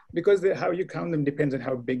 Because how you count them depends on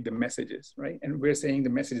how big the message is, right? And we're saying the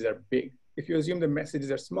messages are big. If you assume the messages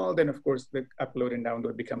are small, then of course the upload and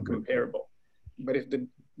download become comparable. But if the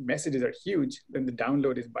messages are huge, then the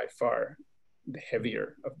download is by far the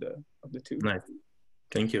heavier of the two. Nice.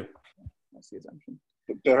 Thank you. That's the assumption.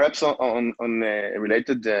 Perhaps on a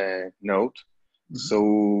related note,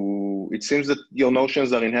 so it seems that your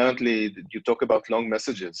notions are inherently, you talk about long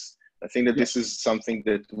messages. I think that this is something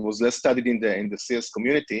that was less studied in the CS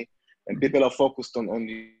community, and people are focused on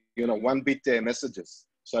 1-bit messages.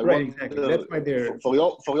 So I wonder, exactly. That's why they're for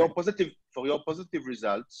your positive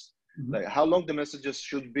results, like how long the messages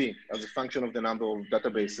should be as a function of the number of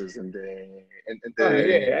databases and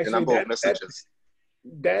the number of messages.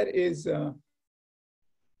 That is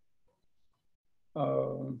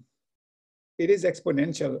it is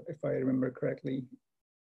exponential, if I remember correctly.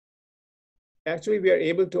 Actually, we are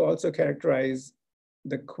able to also characterize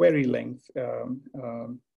the query length,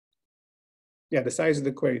 the size of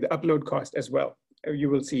the query, the upload cost as well. You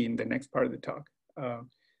will see in the next part of the talk.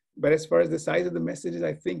 But as far as the size of the messages,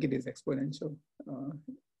 I think it is exponential.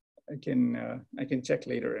 I can check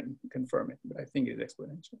later and confirm it, but I think it is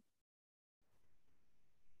exponential.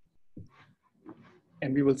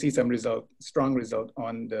 And we will see some strong result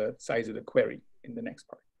on the size of the query in the next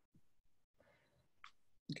part.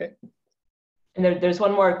 Okay. And there's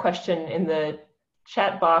one more question in the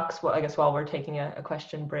chat box. Well, I guess while we're taking a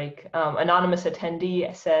question break, anonymous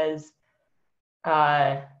attendee says,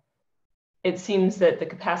 it seems that the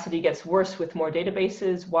capacity gets worse with more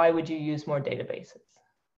databases. Why would you use more databases?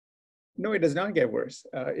 No, it does not get worse.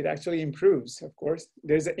 It actually improves, of course.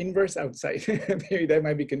 There's an inverse outside. Maybe that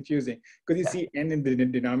might be confusing because you see n in the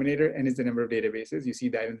denominator, n is the number of databases. You see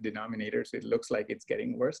that in the denominator, so it looks like it's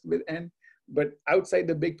getting worse with n. But outside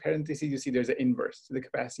the big parentheses, you see there's an inverse. So the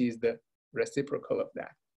capacity is the reciprocal of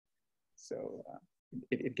that. So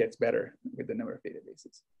it gets better with the number of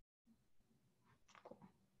databases.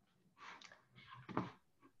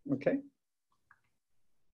 Okay.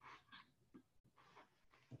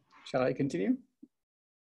 Shall I continue?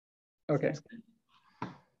 Okay.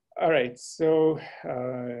 All right. So,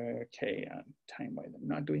 okay, time-wise, I'm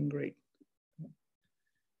not doing great.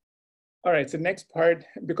 All right. So next part,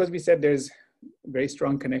 because we said there's very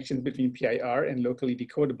strong connections between PIR and locally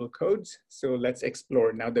decodable codes. So let's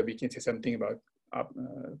explore now that we can say something about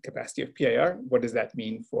capacity of PIR. What does that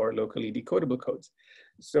mean for locally decodable codes?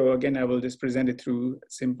 So again, I will just present it through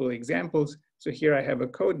simple examples. So here I have a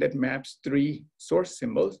code that maps 3 source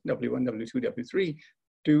symbols, W1, W2, W3,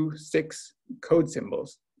 to 6 code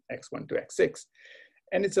symbols, X1 to X6.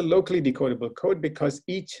 And it's a locally decodable code because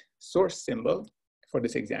each source symbol, for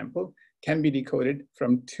this example, can be decoded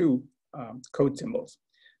from 2 code symbols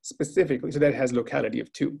specifically. So that has locality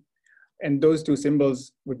of 2. And those 2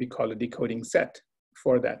 symbols would be called a decoding set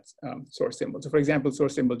for that source symbol. So for example,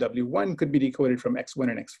 source symbol W1 could be decoded from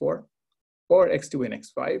X1 and X4, or X2 and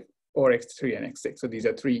X5, or X3 and X6. So these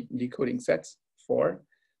are 3 decoding sets for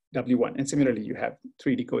W1. And similarly, you have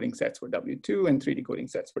 3 decoding sets for W2 and 3 decoding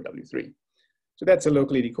sets for W3. So that's a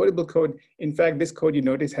locally decodable code. In fact, this code, you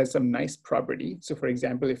notice, has some nice property. So for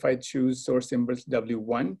example, if I choose source symbols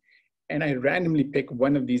W1, and I randomly pick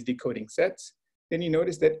one of these decoding sets, then you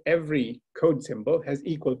notice that every code symbol has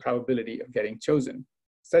equal probability of getting chosen.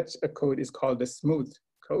 Such a code is called a smooth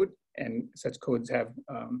code, and such codes have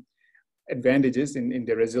advantages in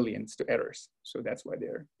their resilience to errors. So that's why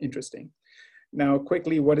they're interesting. Now,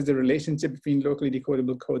 quickly, what is the relationship between locally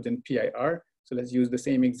decodable codes and PIR? So let's use the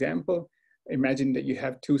same example. Imagine that you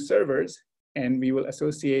have 2 servers, and we will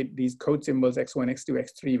associate these code symbols X1, X2,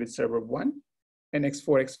 X3 with server 1, and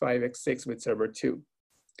X4, X5, X6 with server 2.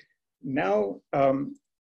 Now,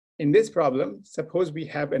 in this problem, suppose we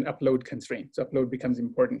have an upload constraint. So upload becomes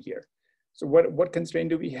important here. So what constraint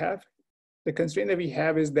do we have? The constraint that we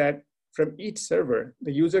have is that from each server,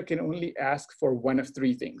 the user can only ask for one of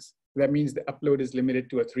 3 things. That means the upload is limited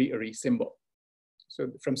to a 3-array symbol. So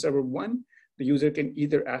from server 1, the user can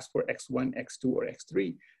either ask for X1, X2, or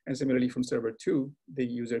X3. And similarly, from server 2, the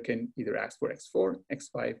user can either ask for X4,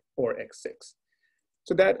 X5, or X6.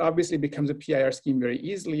 So that obviously becomes a PIR scheme very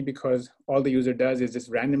easily because all the user does is just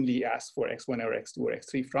randomly ask for X1 or X2 or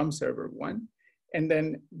X3 from server 1. And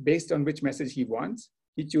then based on which message he wants,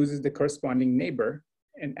 he chooses the corresponding neighbor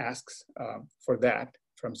and asks for that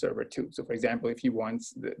from server 2. So for example, if he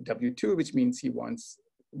wants the W2, which means he wants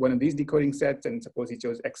one of these decoding sets, and suppose he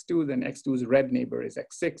chose X2, then X2's red neighbor is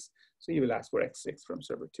X6. So he will ask for X6 from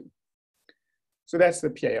server 2. So that's the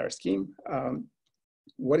PIR scheme.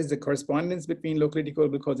 What is the correspondence between locally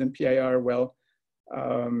decodable codes and PIR? Well,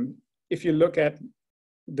 if you look at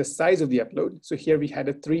the size of the upload, so here we had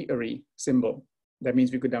a 3-array symbol. That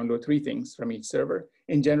means we could download 3 things from each server.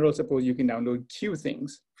 In general, suppose you can download Q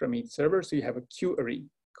things from each server. So you have a Q-array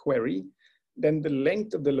query. Then the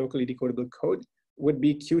length of the locally decodable code would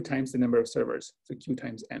be Q times the number of servers, so Q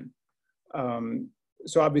times N.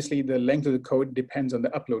 So obviously the length of the code depends on the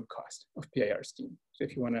upload cost of PIR scheme. So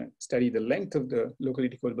if you want to study the length of the locally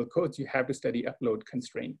decodable codes, you have to study upload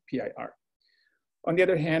constraint PIR. On the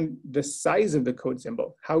other hand, the size of the code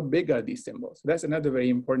symbol, how big are these symbols? That's another very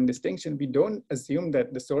important distinction. We don't assume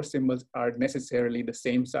that the source symbols are necessarily the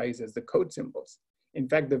same size as the code symbols. In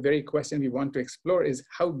fact, the very question we want to explore is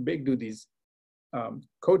how big do these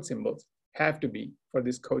code symbols have to be for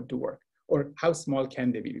this code to work? Or how small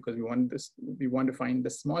can they be? Because we want to find the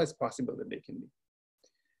smallest possible that they can be.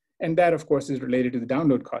 And that, of course, is related to the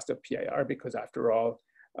download cost of PIR, because after all,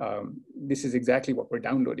 this is exactly what we're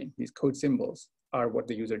downloading. These code symbols are what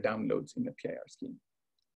the user downloads in the PIR scheme.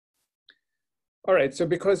 All right, so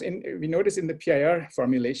because we notice in the PIR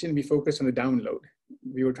formulation, we focus on the download.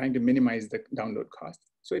 We were trying to minimize the download cost.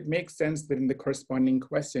 So it makes sense that in the corresponding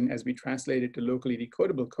question, as we translate it to locally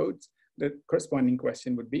decodable codes, the corresponding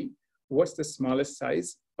question would be, what's the smallest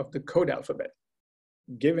size of the code alphabet,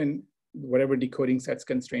 given whatever decoding sets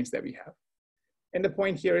constraints that we have? And the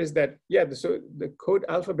point here is that, yeah, so the code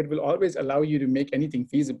alphabet will always allow you to make anything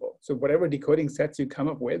feasible. So whatever decoding sets you come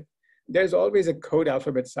up with, there's always a code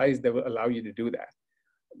alphabet size that will allow you to do that.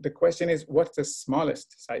 The question is, what's the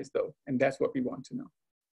smallest size though? And that's what we want to know.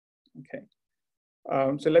 Okay.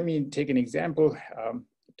 So let me take an example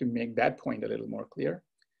to make that point a little more clear.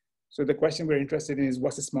 So the question we're interested in is,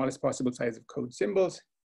 what's the smallest possible size of code symbols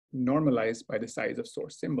normalized by the size of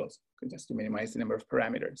source symbols, just to minimize the number of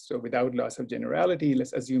parameters. So without loss of generality,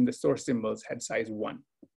 let's assume the source symbols had size 1.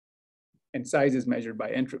 And size is measured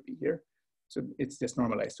by entropy here. So it's just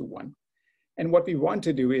normalized to 1. And what we want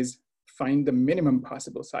to do is find the minimum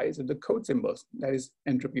possible size of the code symbols, that is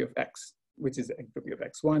entropy of X, which is the entropy of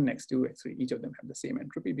X1, X2, X3. Each of them have the same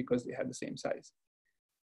entropy because they have the same size.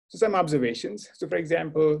 So some observations. So for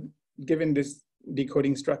example, given this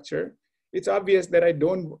decoding structure, it's obvious that I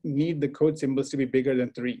don't need the code symbols to be bigger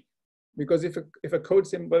than 3. Because if a code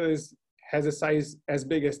symbol has a size as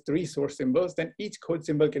big as 3 source symbols, then each code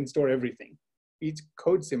symbol can store everything. Each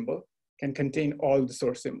code symbol can contain all the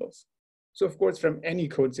source symbols. So of course, from any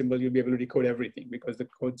code symbol, you'll be able to decode everything because the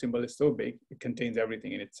code symbol is so big, it contains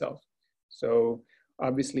everything in itself. So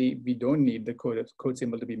obviously, we don't need the code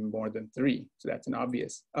symbol to be more than 3. So that's an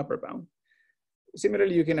obvious upper bound.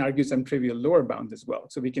 Similarly, you can argue some trivial lower bounds as well.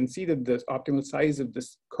 So we can see that the optimal size of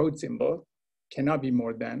this code symbol cannot be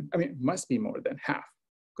more than, must be more than half,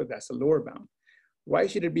 because that's a lower bound. Why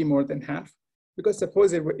should it be more than half? Because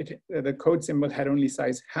suppose the code symbol had only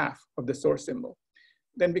size half of the source symbol.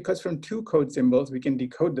 Then because from 2 code symbols, we can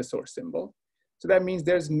decode the source symbol. So that means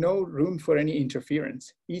there's no room for any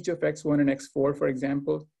interference. Each of x1 and x4, for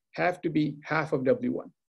example, have to be half of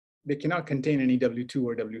w1. They cannot contain any w2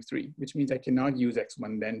 or w3, which means I cannot use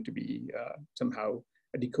x1 then to be somehow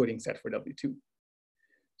a decoding set for w2.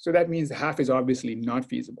 So that means half is obviously not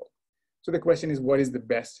feasible. So the question is, what is the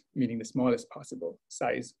best, meaning the smallest possible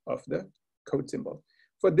size of the code symbol?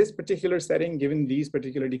 For this particular setting, given these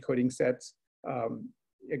particular decoding sets,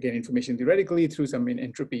 again, information theoretically through some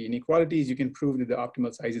entropy inequalities, you can prove that the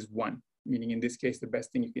optimal size is 1, meaning in this case, the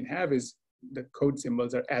best thing you can have is the code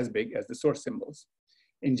symbols are as big as the source symbols.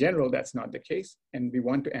 In general, that's not the case, and we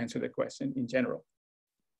want to answer the question in general.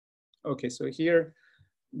 Okay, so here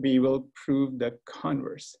we will prove the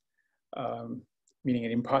converse, meaning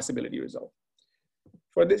an impossibility result.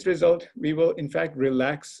 For this result, we will in fact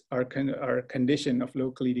relax our condition of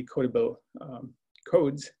locally decodable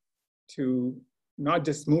codes to not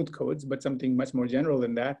just smooth codes, but something much more general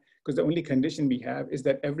than that, because the only condition we have is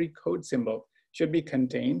that every code symbol should be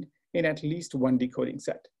contained in at least 1 decoding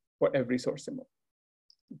set for every source symbol.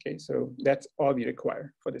 Okay, so that's all we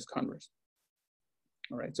require for this converse.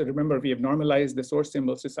 All right, so remember, we have normalized the source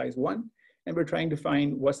symbols to size 1, and we're trying to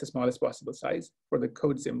find what's the smallest possible size for the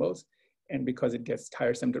code symbols. And because it gets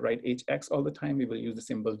tiresome to write HX all the time, we will use the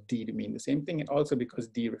symbol D to mean the same thing. And also because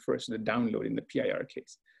D refers to the download in the PIR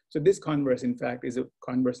case. So this converse, in fact, is a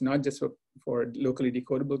converse not just for locally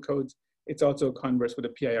decodable codes, it's also a converse for the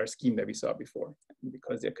PIR scheme that we saw before. And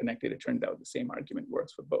because they're connected, it turned out the same argument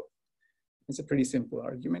works for both. It's a pretty simple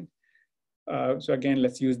argument. So again,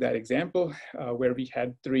 let's use that example where we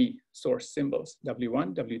had 3 source symbols,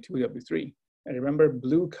 W1, W2, W3. And remember,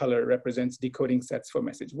 blue color represents decoding sets for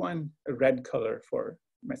message 1, a red color for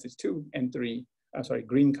message 2, and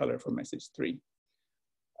green color for message 3.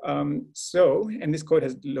 And this code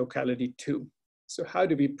has locality 2. So how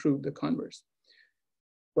do we prove the converse?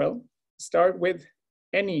 Well, start with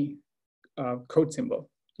any code symbol,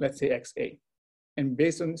 let's say XA. And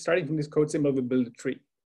based on starting from this code symbol, we build a tree.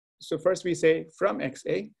 So first we say from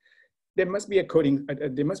XA, there must be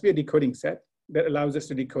a decoding set that allows us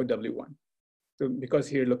to decode W1. So because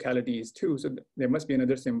here locality is 2, so there must be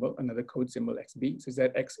another symbol, another code symbol XB, so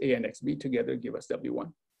that XA and XB together give us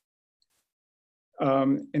W1.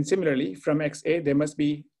 And similarly, from XA, there must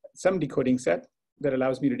be some decoding set that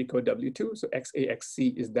allows me to decode W2. So XA,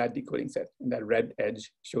 XC is that decoding set. And that red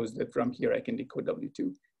edge shows that from here, I can decode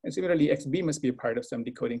W2. And similarly, XB must be a part of some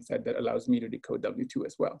decoding set that allows me to decode W2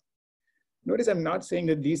 as well. Notice I'm not saying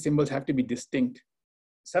that these symbols have to be distinct.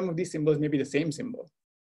 Some of these symbols may be the same symbol.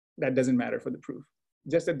 That doesn't matter for the proof.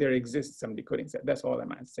 Just that there exists some decoding set. That's all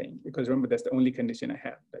I'm saying. Because remember, that's the only condition I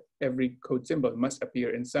have, that every code symbol must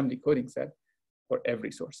appear in some decoding set for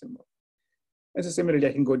every source symbol. And so similarly,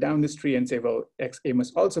 I can go down this tree and say, well, XA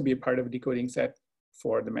must also be a part of a decoding set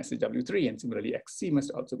for the message W3. And similarly, XC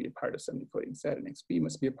must also be a part of some decoding set, and XB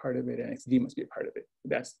must be a part of it, and XD must be a part of it.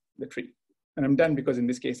 That's the tree. And I'm done because in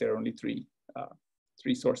this case, there are only three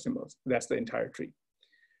source symbols. That's the entire tree.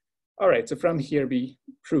 All right, so from here, we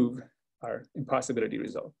prove our impossibility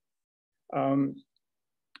result.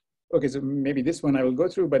 Okay, so maybe this one I will go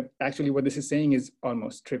through, but actually what this is saying is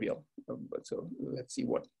almost trivial. So let's see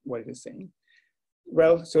what it is saying.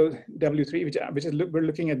 Well, so W3, we're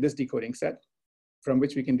looking at this decoding set from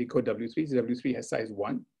which we can decode W3. So W3 has size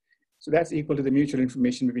 1. So that's equal to the mutual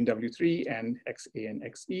information between W3 and XA and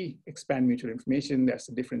XE. Expand mutual information, that's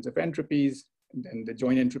the difference of entropies. And then the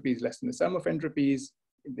joint entropy is less than the sum of entropies.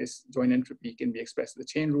 This joint entropy can be expressed as the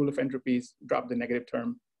chain rule of entropies. Drop the negative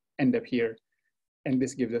term, end up here. And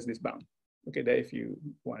this gives us this bound. Okay, that if you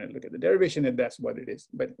want to look at the derivation, that's what it is.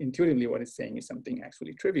 But intuitively, what it's saying is something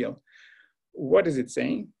actually trivial. What is it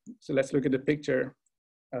saying? So let's look at the picture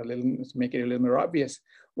a little, to make it a little more obvious.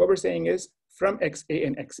 What we're saying is from XA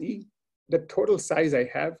and XE, the total size I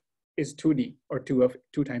have is 2D, or 2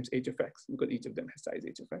 times h of x, because each of them has size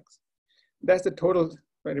h of x. That's the total.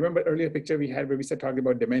 Remember earlier picture we had where we started talking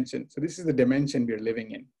about dimension. So this is the dimension we're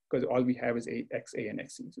living in, because all we have is XA and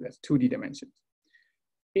XE. So that's 2D dimensions.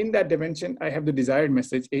 In that dimension, I have the desired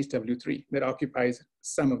message HW3 that occupies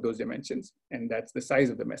some of those dimensions, and that's the size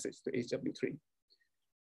of the message, the HW3.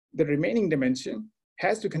 The remaining dimension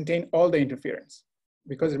has to contain all the interference.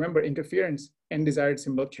 Because remember, interference and desired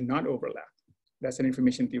symbol cannot overlap. That's an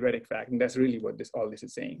information theoretic fact, and that's really what all this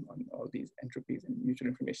is saying on all these entropies and mutual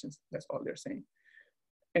informations. That's all they're saying.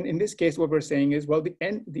 And in this case, what we're saying is, well,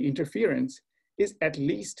 the interference is at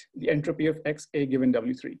least the entropy of XA given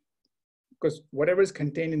W3. Because whatever is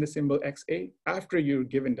contained in the symbol XA after you're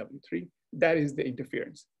given W3, that is the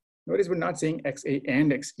interference. Notice we're not saying XA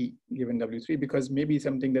and XE given W3, because maybe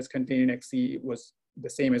something that's contained in XE was the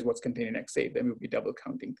same as what's contained in XA, then we would be double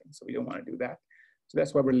counting things. So we don't want to do that. So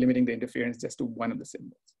that's why we're limiting the interference just to one of the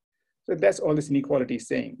symbols. So that's all this inequality is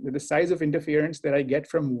saying, that the size of interference that I get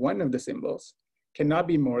from one of the symbols cannot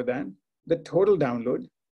be more than the total download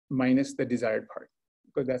minus the desired part,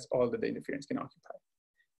 because that's all that the interference can occupy.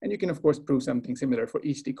 And you can, of course, prove something similar for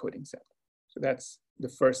each decoding set. So that's the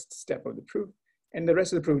first step of the proof. And the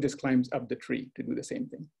rest of the proof just climbs up the tree to do the same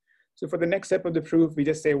thing. So for the next step of the proof, we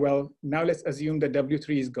just say, well, now let's assume that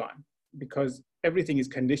W3 is gone, because everything is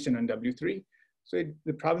conditioned on W3. So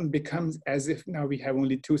the problem becomes as if now we have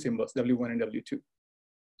only two symbols, W1 and W2.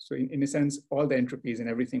 So in a sense, all the entropies and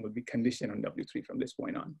everything will be conditioned on W3 from this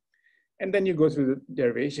point on. And then you go through the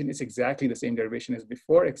derivation. It's exactly the same derivation as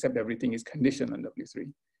before, except everything is conditioned on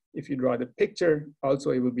W3. If you draw the picture, also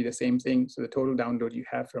it will be the same thing. So the total download you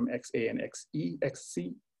have from XA and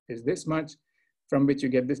XC is this much, from which you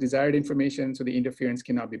get this desired information. So the interference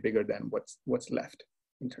cannot be bigger than what's left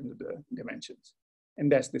in terms of the dimensions.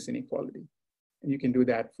 And that's this inequality. And you can do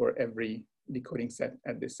that for every decoding set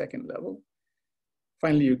at this second level.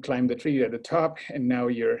 Finally, you climb the tree at the top, and now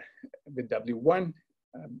you're with W1.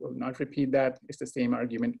 We'll not repeat that. It's the same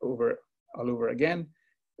argument all over again,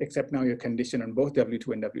 except now you're conditioned on both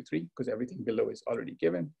W2 and W3, because everything below is already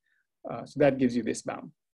given. So that gives you this bound.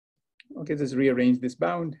 Okay, let's rearrange this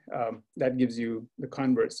bound. That gives you the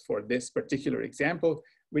converse for this particular example,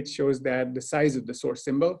 which shows that the size of the source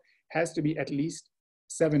symbol has to be at least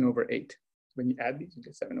 7/8. When you add these, you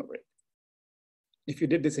get 7/8. If you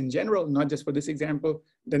did this in general, not just for this example,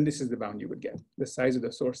 then this is the bound you would get. The size of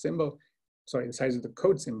the source symbol, sorry, the size of the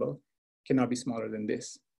code symbol cannot be smaller than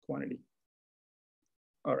this quantity.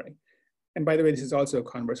 All right. And by the way, this is also a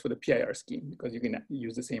converse for the PIR scheme, because you can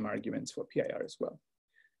use the same arguments for PIR as well.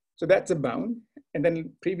 So that's a bound. And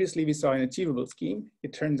then previously we saw an achievable scheme.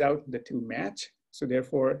 It turns out the two match. So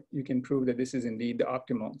therefore, you can prove that this is indeed the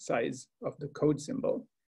optimal size of the code symbol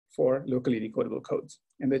for locally decodable codes.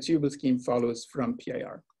 And the achievable scheme follows from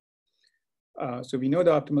PIR. So we know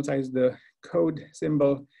the optimal size of the code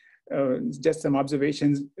symbol. Just some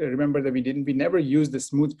observations. Remember that we never used the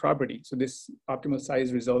smooth property. So this optimal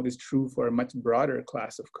size result is true for a much broader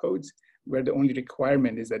class of codes, where the only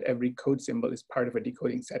requirement is that every code symbol is part of a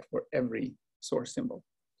decoding set for every source symbol.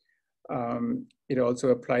 It also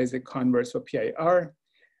applies the converse for PIR.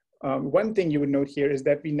 One thing you would note here is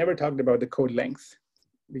that we never talked about the code length.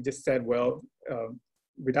 We just said, well,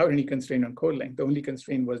 without any constraint on code length, the only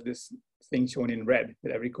constraint was this thing shown in red,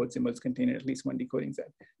 that every code symbol is contained in at least one decoding set.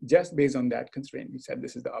 Just based on that constraint, we said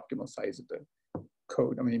this is the optimal size of the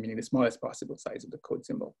code, meaning the smallest possible size of the code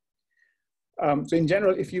symbol. So in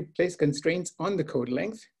general, if you place constraints on the code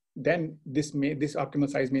length, then this optimal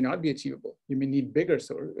size may not be achievable. You may need bigger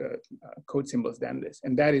code symbols than this.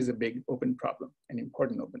 And that is a big open problem, an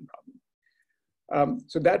important open problem.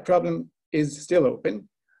 So that problem is still open.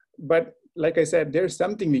 But like I said, there's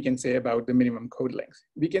something we can say about the minimum code length.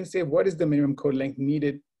 We can say, what is the minimum code length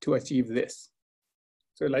needed to achieve this?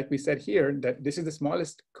 So like we said here, that this is the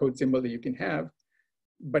smallest code symbol that you can have,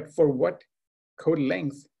 but for what code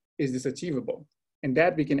length is this achievable? And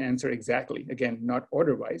that we can answer exactly. Again, not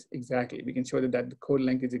order-wise, exactly. We can show that the code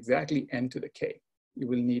length is exactly n to the k. You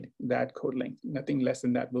will need that code length. Nothing less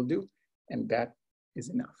than that will do, and that is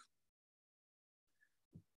enough.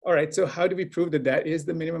 All right, so how do we prove that that is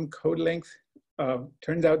the minimum code length?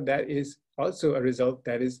 Turns out that is also a result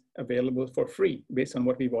that is available for free based on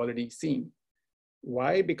what we've already seen.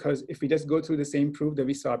 Why? Because if we just go through the same proof that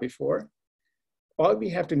we saw before, all we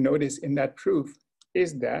have to notice in that proof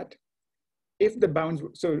is that if the bounds,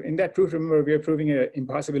 so in that proof, remember, we are proving an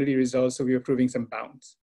impossibility result, so we are proving some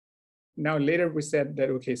bounds. Now later we said that,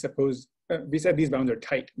 okay, suppose, we said these bounds are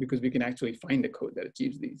tight because we can actually find a code that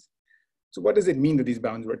achieves these. So what does it mean that these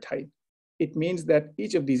bounds were tight? It means that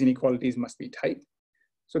each of these inequalities must be tight.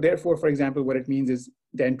 So therefore, for example, what it means is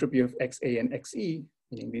the entropy of XA and XE,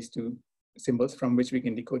 meaning these two symbols from which we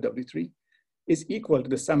can decode W3, is equal to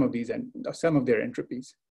the sum of sum of their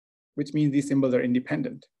entropies, which means these symbols are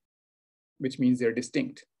independent, which means they're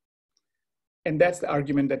distinct. And that's the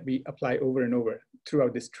argument that we apply over and over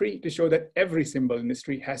throughout this tree to show that every symbol in this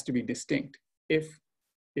tree has to be distinct if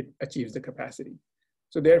it achieves the capacity.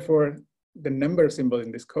 So therefore, the number of symbols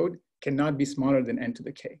in this code cannot be smaller than n to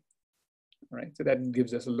the k. All right, so that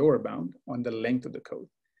gives us a lower bound on the length of the code.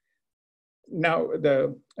 Now,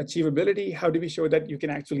 the achievability, how do we show that you can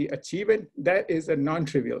actually achieve it? That is a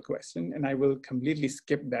non-trivial question, and I will completely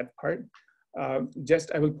skip that part. I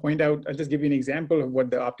will point out, I'll just give you an example of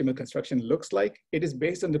what the optimal construction looks like. It is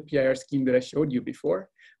based on the PIR scheme that I showed you before,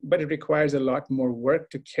 but it requires a lot more work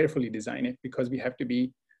to carefully design it because we have to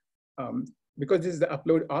be, because this is the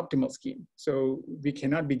upload optimal scheme. So we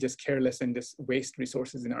cannot be just careless and just waste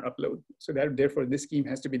resources in our upload. So that, therefore, this scheme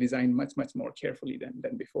has to be designed much, much more carefully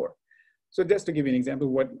than before. So just to give you an example,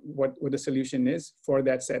 what the solution is for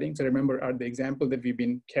that setting. So remember, the example that we've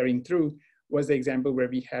been carrying through was the example where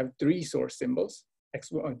we have 3 source symbols,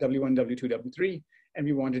 W1, W2, W3, and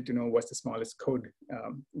we wanted to know what's the smallest code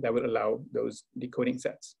that would allow those decoding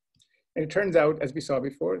sets. And it turns out, as we saw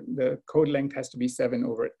before, the code length has to be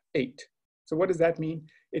 7/8. So what does that mean?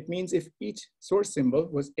 It means if each source symbol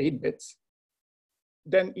was 8 bits,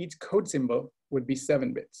 then each code symbol would be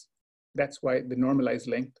 7 bits. That's why the normalized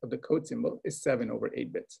length of the code symbol is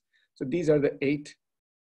 7/8 bits. So these are the 8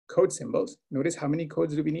 code symbols. Notice how many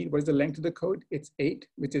codes do we need? What is the length of the code? It's 8,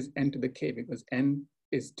 which is n to the k, because n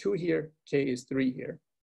is 2 here, k is 3 here,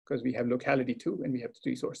 because we have locality 2 and we have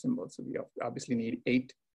 3 source symbols. So we obviously need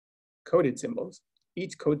 8 coded symbols.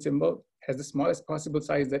 Each code symbol has the smallest possible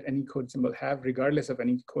size that any code symbol have, regardless of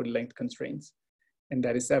any code length constraints. And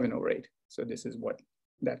that is 7/8. So this is what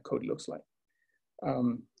that code looks like.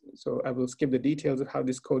 So I will skip the details of how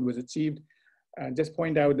this code was achieved. Just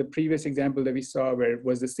point out the previous example that we saw where it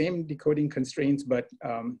was the same decoding constraints, but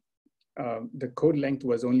the code length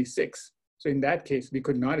was only 6. So in that case, we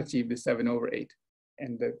could not achieve the 7/8.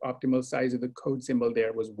 And the optimal size of the code symbol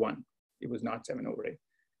there was 1. It was not 7/8.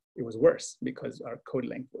 It was worse because our code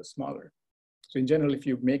length was smaller. So in general, if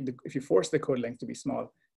you force the code length to be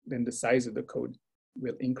small, then the size of the code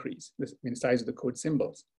will increase. The size of the code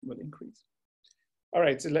symbols will increase. All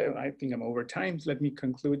right, so I think I'm over time. So let me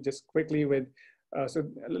conclude just quickly with, so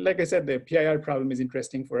like I said, the PIR problem is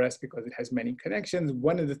interesting for us because it has many connections.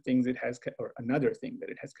 One of the things it has, or another thing that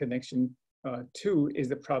it has connection to is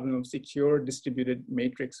the problem of secure distributed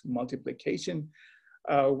matrix multiplication,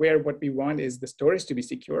 where what we want is the storage to be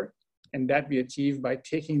secure, and that we achieve by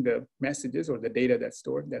taking the messages or the data that's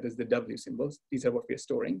stored, that is the W symbols, these are what we're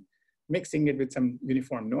storing, mixing it with some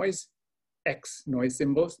uniform noise, X noise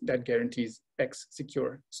symbols that guarantees X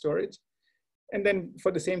secure storage. And then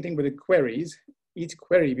for the same thing with the queries, each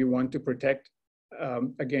query we want to protect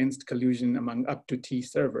against collusion among up to T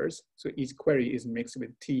servers. So each query is mixed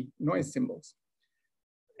with T noise symbols.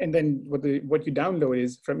 And then what you download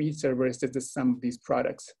is from each server is just the sum of these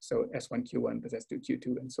products. So S1, Q1 plus S2,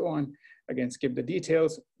 Q2, and so on. Again, skip the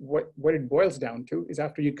details. What it boils down to is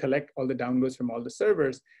after you collect all the downloads from all the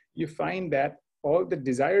servers, you find that all the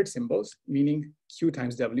desired symbols, meaning Q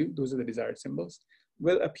times W, those are the desired symbols,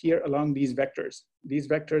 will appear along these vectors. These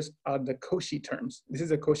vectors are the Cauchy terms. This is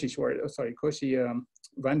a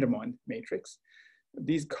Cauchy-Vandermonde matrix.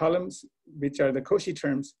 These columns, which are the Cauchy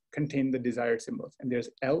terms, contain the desired symbols. And there's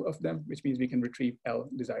L of them, which means we can retrieve L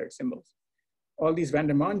desired symbols. All these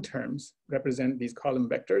Vandermonde terms represent these column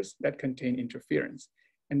vectors that contain interference.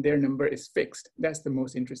 And their number is fixed. That's the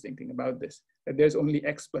most interesting thing about this, that there's only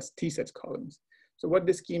X plus T such columns. So what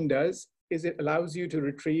this scheme does is it allows you to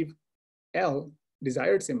retrieve L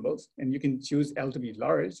desired symbols, and you can choose L to be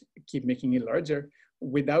large, keep making it larger,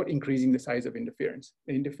 without increasing the size of interference.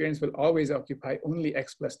 The interference will always occupy only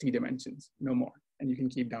X plus T dimensions, no more. And you can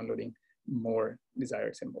keep downloading more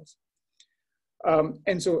desired symbols. And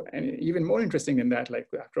even more interesting than that, like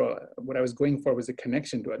after all, what I was going for was a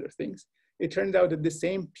connection to other things. It turns out that the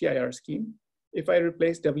same PIR scheme, if I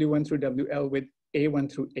replace W1 through WL with A1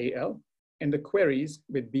 through AL, and the queries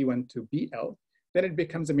with B1 to BL, then it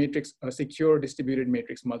becomes a secure distributed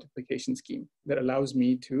matrix multiplication scheme that allows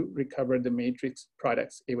me to recover the matrix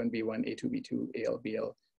products A1, B1, A2, B2, AL, BL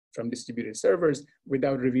from distributed servers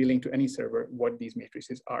without revealing to any server what these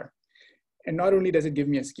matrices are. And not only does it give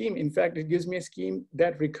me a scheme, in fact, it gives me a scheme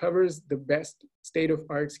that recovers the best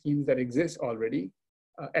state-of-art schemes that exist already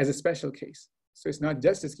as a special case. So it's not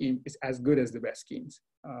just a scheme, it's as good as the best schemes.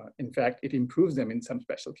 In fact, it improves them in some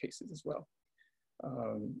special cases as well.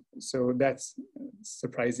 So that's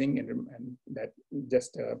surprising, and that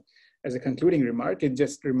just as a concluding remark, it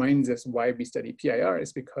just reminds us why we study PIR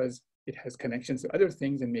is because it has connections to other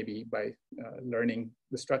things, and maybe by learning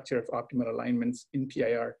the structure of optimal alignments in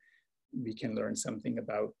PIR, we can learn something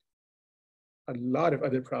about a lot of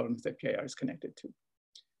other problems that PIR is connected to.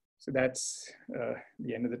 So that's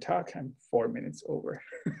the end of the talk. I'm 4 minutes over.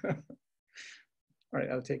 All right,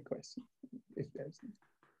 I'll take questions if there's any.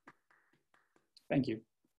 Thank you.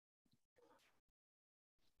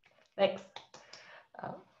 Thanks.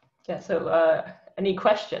 Yeah, so any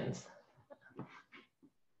questions?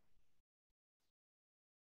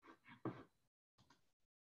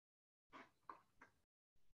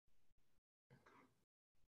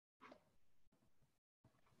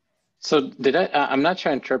 So did I'm not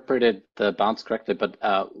sure I interpreted the bounds correctly, but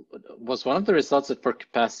was one of the results that for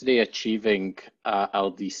capacity achieving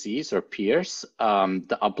LDCs or PIRs,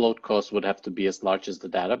 the upload cost would have to be as large as the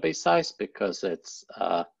database size because it's,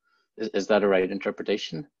 is that a right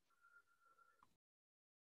interpretation?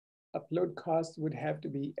 Upload cost would have to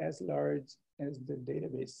be as large as the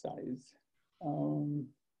database size.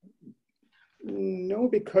 No,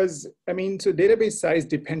 because I mean, so database size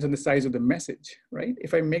depends on the size of the message, right?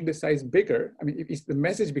 If I make the size bigger, I mean, if the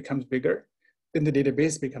message becomes bigger, then the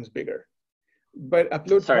database becomes bigger. But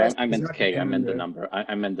upload Sorry, cost I meant K. I meant the the number.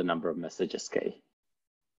 I meant the number of messages K.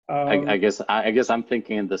 I guess I'm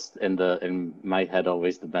thinking in my head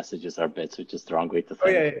always the messages are bits, which is the wrong way to think. Oh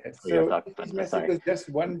yeah. So if but, each message is just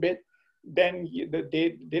 1 bit, then the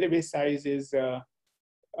database size is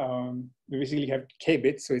we basically have K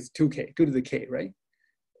bits, so it's 2K, 2 to the K, right?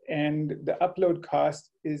 And the upload cost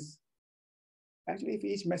is actually, if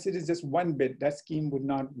each message is just 1 bit, that scheme would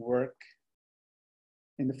not work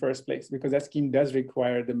in the first place because that scheme does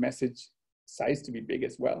require the message size to be big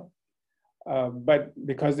as well. But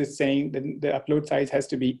because it's saying that the upload size has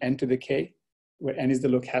to be n to the K, where n is the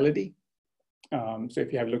locality. So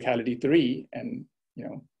if you have locality 3 and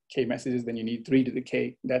K messages, then you need 3 to the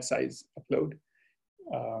K, that size upload.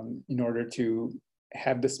 In order to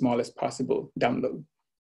have the smallest possible download,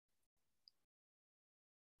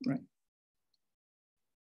 right?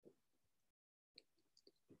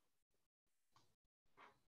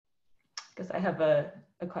 Because I have a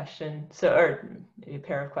question, so or a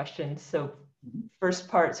pair of questions. So first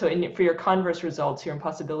part, so for your converse results, your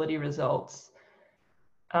impossibility results,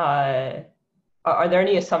 are there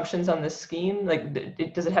any assumptions on this scheme? Like,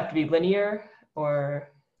 does it have to be linear or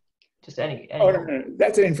just any? Oh, no.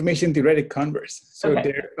 That's an information theoretic converse. So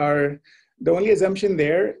okay. The only assumption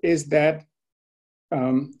there is that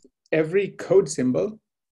every code symbol,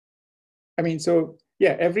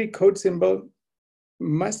 every code symbol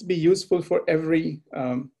must be useful for every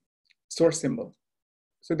source symbol.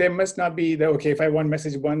 So there must not be okay, if I want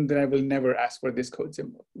message 1, then I will never ask for this code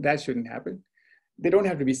symbol. That shouldn't happen. They don't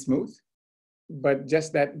have to be smooth, but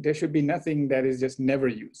just that there should be nothing that is just never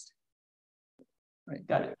used. Right.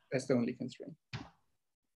 Got it. That's the only constraint.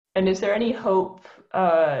 And is there any hope,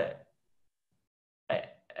 I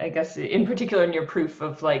guess, in particular in your proof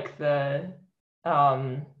of like the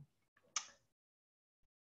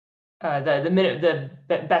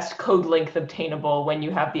best code length obtainable when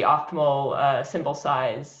you have the optimal symbol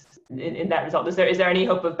size in that result? Is there any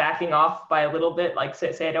hope of backing off by a little bit? Like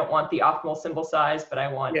say I don't want the optimal symbol size, but I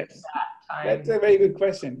want that time. That's a very good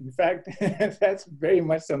question. In fact, that's very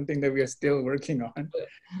much something that we are still working on.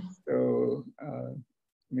 So,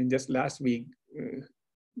 just last week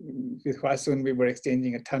with Hwasun, we were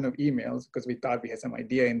exchanging a ton of emails because we thought we had some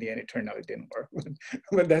idea. In the end, it turned out it didn't work.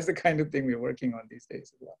 But that's the kind of thing we're working on these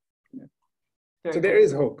days as well. Yeah. So there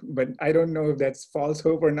is hope, but I don't know if that's false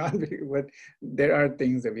hope or not, but there are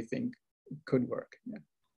things that we think could work. Yeah.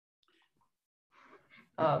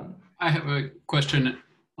 I have a question,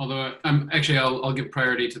 although I'll give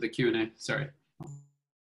priority to the Q&A, sorry.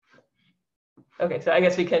 Okay, so I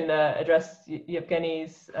guess we can address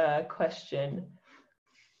Yevgeny's question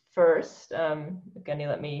first. Yevgeny,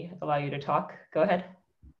 let me allow you to talk. Go ahead.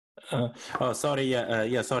 Sorry.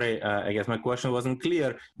 Sorry. I guess my question wasn't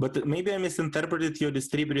clear, but maybe I misinterpreted your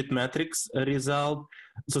distributed matrix result.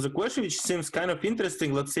 So the question, which seems kind of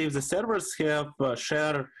interesting, let's say if the servers have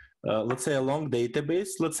share, let's say a long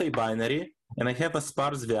database, let's say binary, and I have a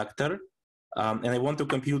sparse vector, and I want to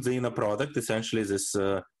compute the inner product, essentially this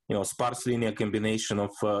sparse linear combination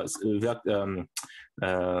of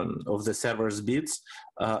the server's bits.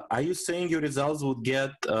 Are you saying your results would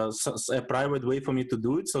get a private way for me to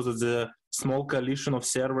do it, so that the small coalition of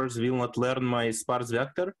servers will not learn my sparse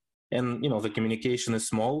vector, and the communication is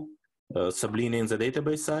small, sublinear in the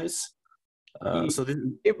database size? So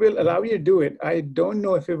it will allow you to do it. I don't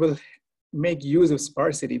know if it will make use of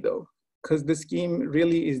sparsity though, because the scheme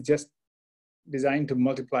really is just designed to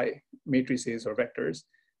multiply matrices or vectors.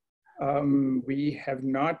 We have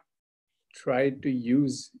not tried to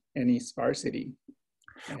use any sparsity.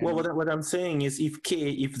 Well, what I'm saying is if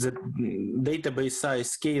the database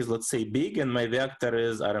size K is, let's say, big, and my vector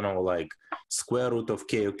is, I don't know, like square root of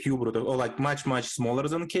K or cube root of, or like much, much smaller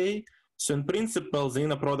than K. So in principle, the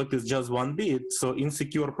inner product is just 1 bit. So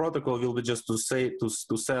insecure protocol will be just to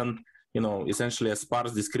send essentially a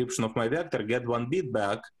sparse description of my vector, get 1 bit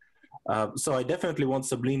back. So I definitely want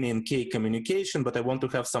sublinear K communication, but I want to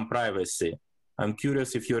have some privacy. I'm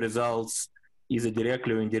curious if your results either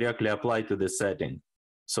directly or indirectly apply to this setting,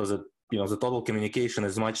 so that the total communication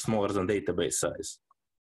is much smaller than database size.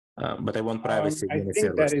 But I want privacy. I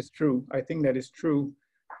think that is true. I think that is true.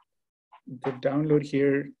 The download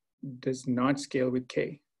here does not scale with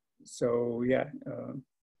K. So yeah,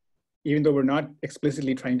 even though we're not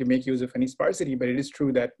explicitly trying to make use of any sparsity, but it is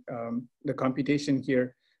true that the computation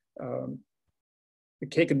here, the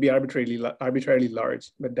K could be arbitrarily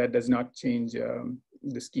large, but that does not change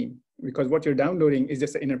the scheme, because what you're downloading is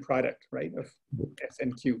just the inner product, right, of S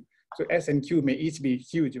and Q. So S and Q may each be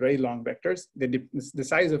huge, very long vectors. The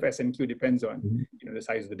size of S and Q depends on the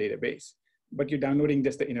size of the database, but you're downloading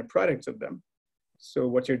just the inner products of them. So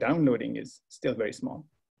what you're downloading is still very small.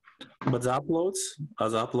 But the uploads, are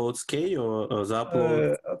the uploads K or the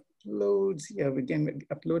uploads? Uploads, yeah, again,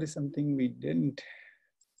 upload is something we didn't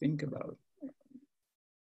think about.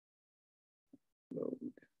 Upload.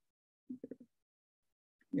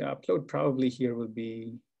 Yeah, upload probably here will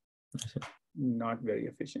be not very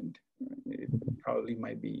efficient. It probably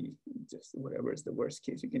might be just whatever is the worst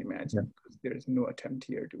case you can imagine, because there's no attempt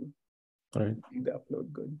here to make the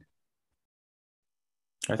upload good.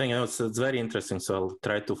 I think it's very interesting, so I'll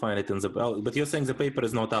try to find it in the. But you're saying the paper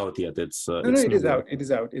is not out yet? It's no, it is out. It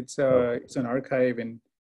is out. It's an archive, and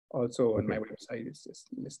also on my website it's just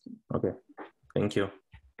listed. Okay, thank you.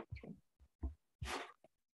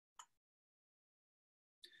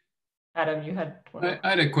 Adam, you had one. I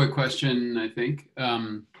had a quick question, I think.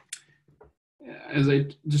 As I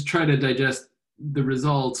just try to digest the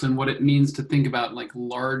results and what it means to think about like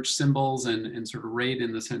large symbols and sort of rate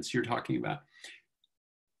in the sense you're talking about.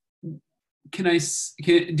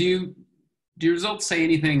 Do your results say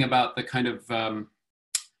anything about the kind of,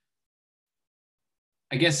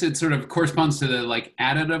 I guess it sort of corresponds to the like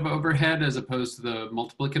additive overhead as opposed to the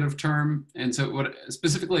multiplicative term. And so what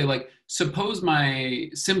specifically, like, suppose my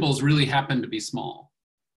symbols really happen to be small.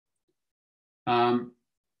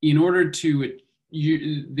 In order to,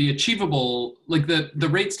 the achievable, like the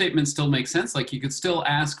rate statement still makes sense. Like you could still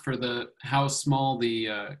ask for how small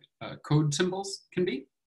the code symbols can be.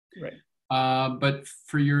 Right. But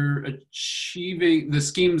for your achieving the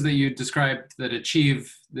schemes that you described that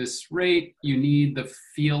achieve this rate, you need the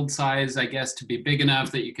field size, I guess, to be big enough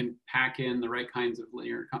that you can pack in the right kinds of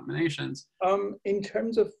linear combinations. In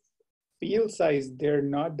terms of field size, they're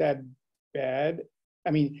not that bad.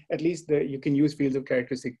 I mean, at least you can use fields of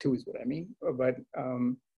characteristic 2 is what I mean. But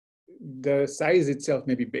the size itself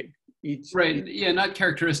may be big. Yeah, not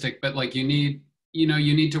characteristic, but like you need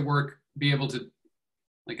to be able to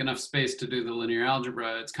like enough space to do the linear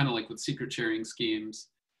algebra. It's kind of like with secret sharing schemes.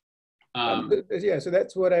 Yeah, so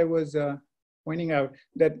that's what I was pointing out,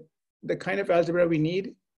 that the kind of algebra we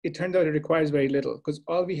need, it turns out it requires very little, because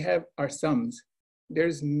all we have are sums.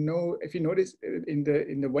 There's no, if you notice in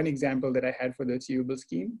the one example that I had for the achievable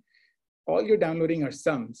scheme, all you're downloading are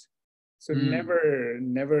sums. So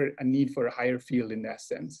never a need for a higher field in that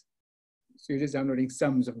sense. So you're just downloading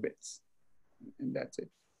sums of bits, and that's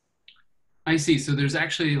it. I see. So there's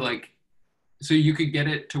actually so you could get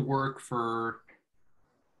it to work for.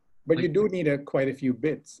 But you do need quite a few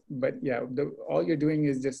bits. But yeah, all you're doing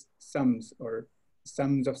is just sums or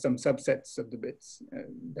sums of some subsets of the bits.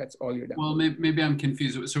 That's all you're downloading. Well, maybe I'm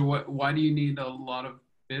confused. So why do you need a lot of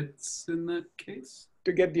bits in that case?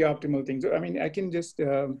 To get the optimal thing. So I mean, I can just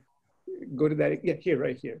go to that. Yeah, here,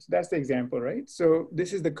 right here. So that's the example, right? So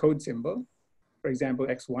this is the code symbol, for example,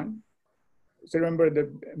 X1. So remember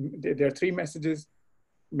there are 3 messages.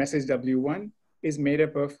 Message W1 is made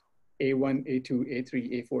up of A1, A2,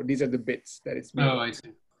 A3, A4. These are the bits that it's made up. I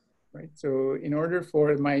see. Right. So in order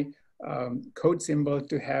for my code symbol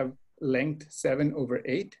to have length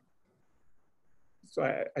 7/8, so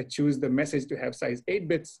I choose the message to have size 8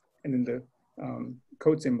 bits, and then the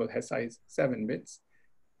code symbol has size 7 bits.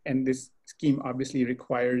 And this scheme obviously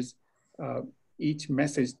requires each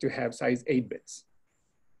message to have size 8 bits.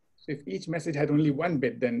 So if each message had only 1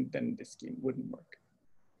 bit, then this scheme wouldn't work.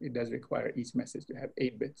 It does require each message to have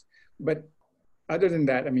 8 bits. But other than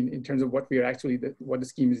that, I mean, in terms of what we are actually, what the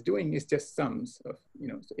scheme is doing is just sums of,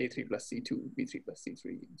 so A3 plus C2, B3 plus C3,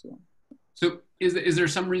 and so on. So is there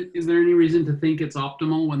any reason to think it's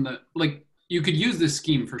optimal when you could use this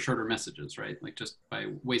scheme for shorter messages, right? Like just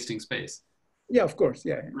by wasting space. Yeah, of course,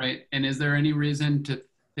 yeah. Right, and is there any reason to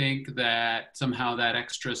think that somehow that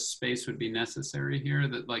extra space would be necessary here?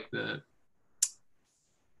 That like do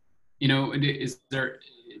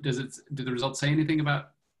the results say anything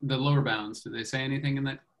about the lower bounds? Do they say anything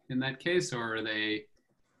in that case, or are they?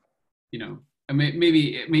 you know, I mean,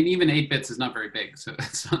 even 8 bits is not very big, so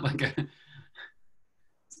it's not like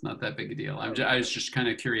it's not that big a deal. I was just kind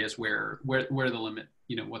of curious where the limit,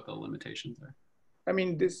 you know, what the limitations are. I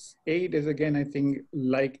mean, this 8 is, again, I think,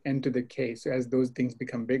 like n to the k. So as those things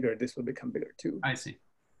become bigger, this will become bigger too. I see.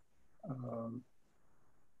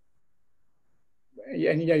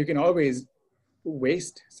 And yeah, you can always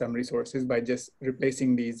waste some resources by just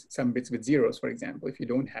replacing some bits with zeros, for example, if you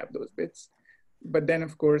don't have those bits. But then,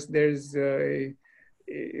 of course, it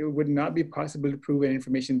would not be possible to prove an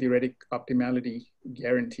information theoretic optimality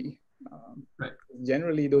guarantee. Right.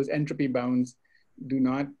 Generally, those entropy bounds do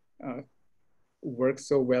not work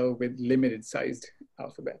so well with limited sized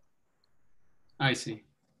alphabet. I see.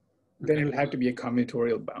 Then it'll have to be a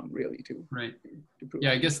combinatorial bound, really, to right. To prove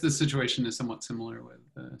Yeah, I guess this situation is somewhat similar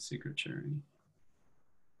with secret sharing.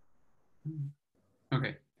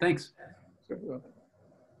 Okay, thanks.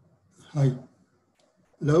 Hi.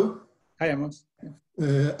 Hello? Hi, Amos.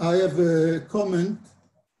 I have a comment.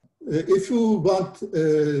 If you want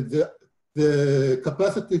the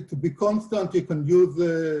capacity to be constant, you can use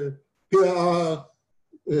PIR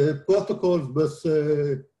protocols with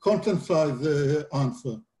constant size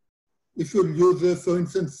answer. If you use, for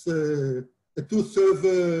instance, a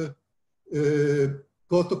 2-server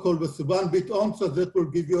protocol with a 1-bit answer, that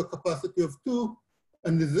will give you a capacity of 2.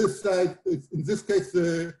 And in this case,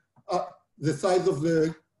 the size of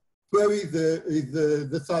the query is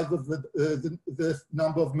the size of the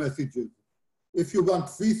number of messages. If you want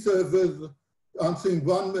 3 servers answering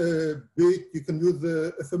 1 bit, you can use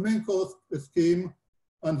the flamenco scheme,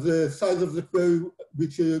 and the size of the query,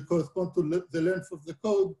 which corresponds to the length of the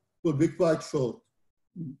code, will be quite short.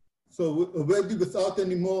 So already without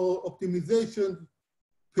any more optimization,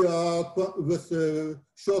 PIR with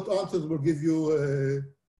short answers will give you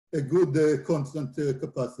a good constant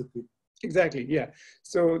capacity. Exactly, yeah.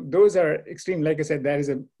 So those are extreme, like I said, that is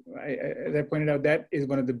as I pointed out, that is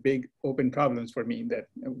one of the big open problems for me, that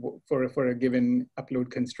for a given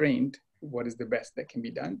upload constraint, what is the best that can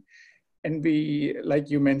be done? And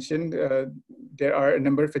like you mentioned, there are a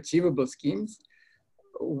number of achievable schemes.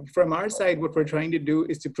 From our side, what we're trying to do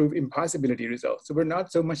is to prove impossibility results. So we're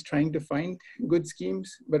not so much trying to find good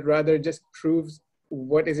schemes, but rather just proves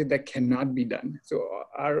what is it that cannot be done. So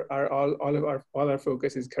all our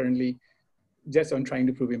focus is currently just on trying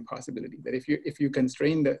to prove impossibility. That if you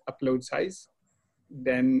constrain the upload size,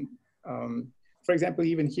 then, for example,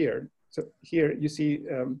 even here. So here you see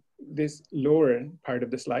this lower part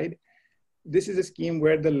of the slide. This is a scheme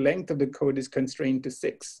where the length of the code is constrained to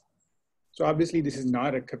 6. So obviously this is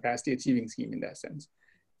not a capacity achieving scheme in that sense.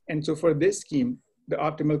 And so for this scheme, the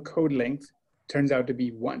optimal code length turns out to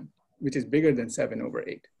be 1, which is bigger than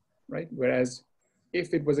 7/8, right? Whereas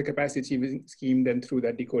if it was a capacity achieving scheme, then through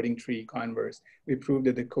that decoding tree converse, we proved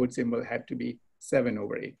that the code symbol had to be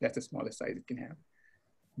 7/8. That's the smallest size it can have.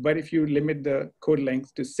 But if you limit the code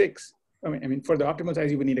length to 6, I mean, for the optimal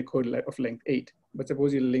size, you would need a code of length 8. But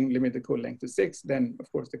suppose you limit the code length to 6, then of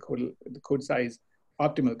course the code size,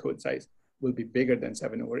 optimal code size, will be bigger than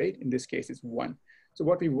 7/8. In this case, it's 1. So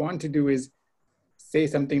what we want to do is say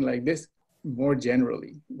something like this more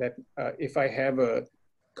generally, that if I have a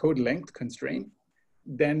code length constraint,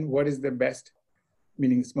 then what is the best,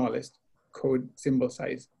 meaning smallest, code symbol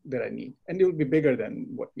size that I need? And it will be bigger than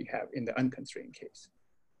what we have in the unconstrained case.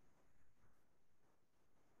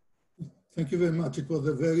 Thank you very much. It was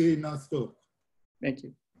a very nice talk. Thank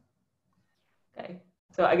you. Okay,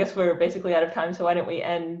 so I guess we're basically out of time, so why don't we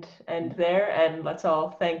end there, and let's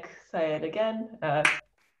all thank Syed again.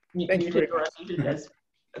 Thank you very much. As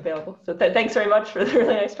available. So thanks very much for the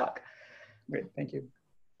really nice talk. Great, thank you.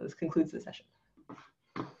 This concludes the session.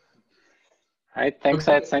 All right, thanks,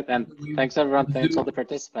 Syed, and thanks everyone. Thanks all the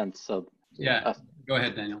participants. So yeah, go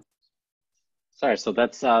ahead, Daniel. Sorry, so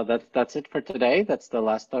that's it for today. That's the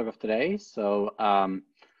last talk of today. So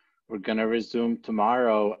we're gonna resume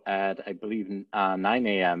tomorrow at, I believe, 9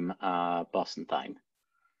 a.m. Boston time.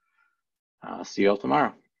 See you all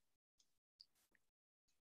tomorrow.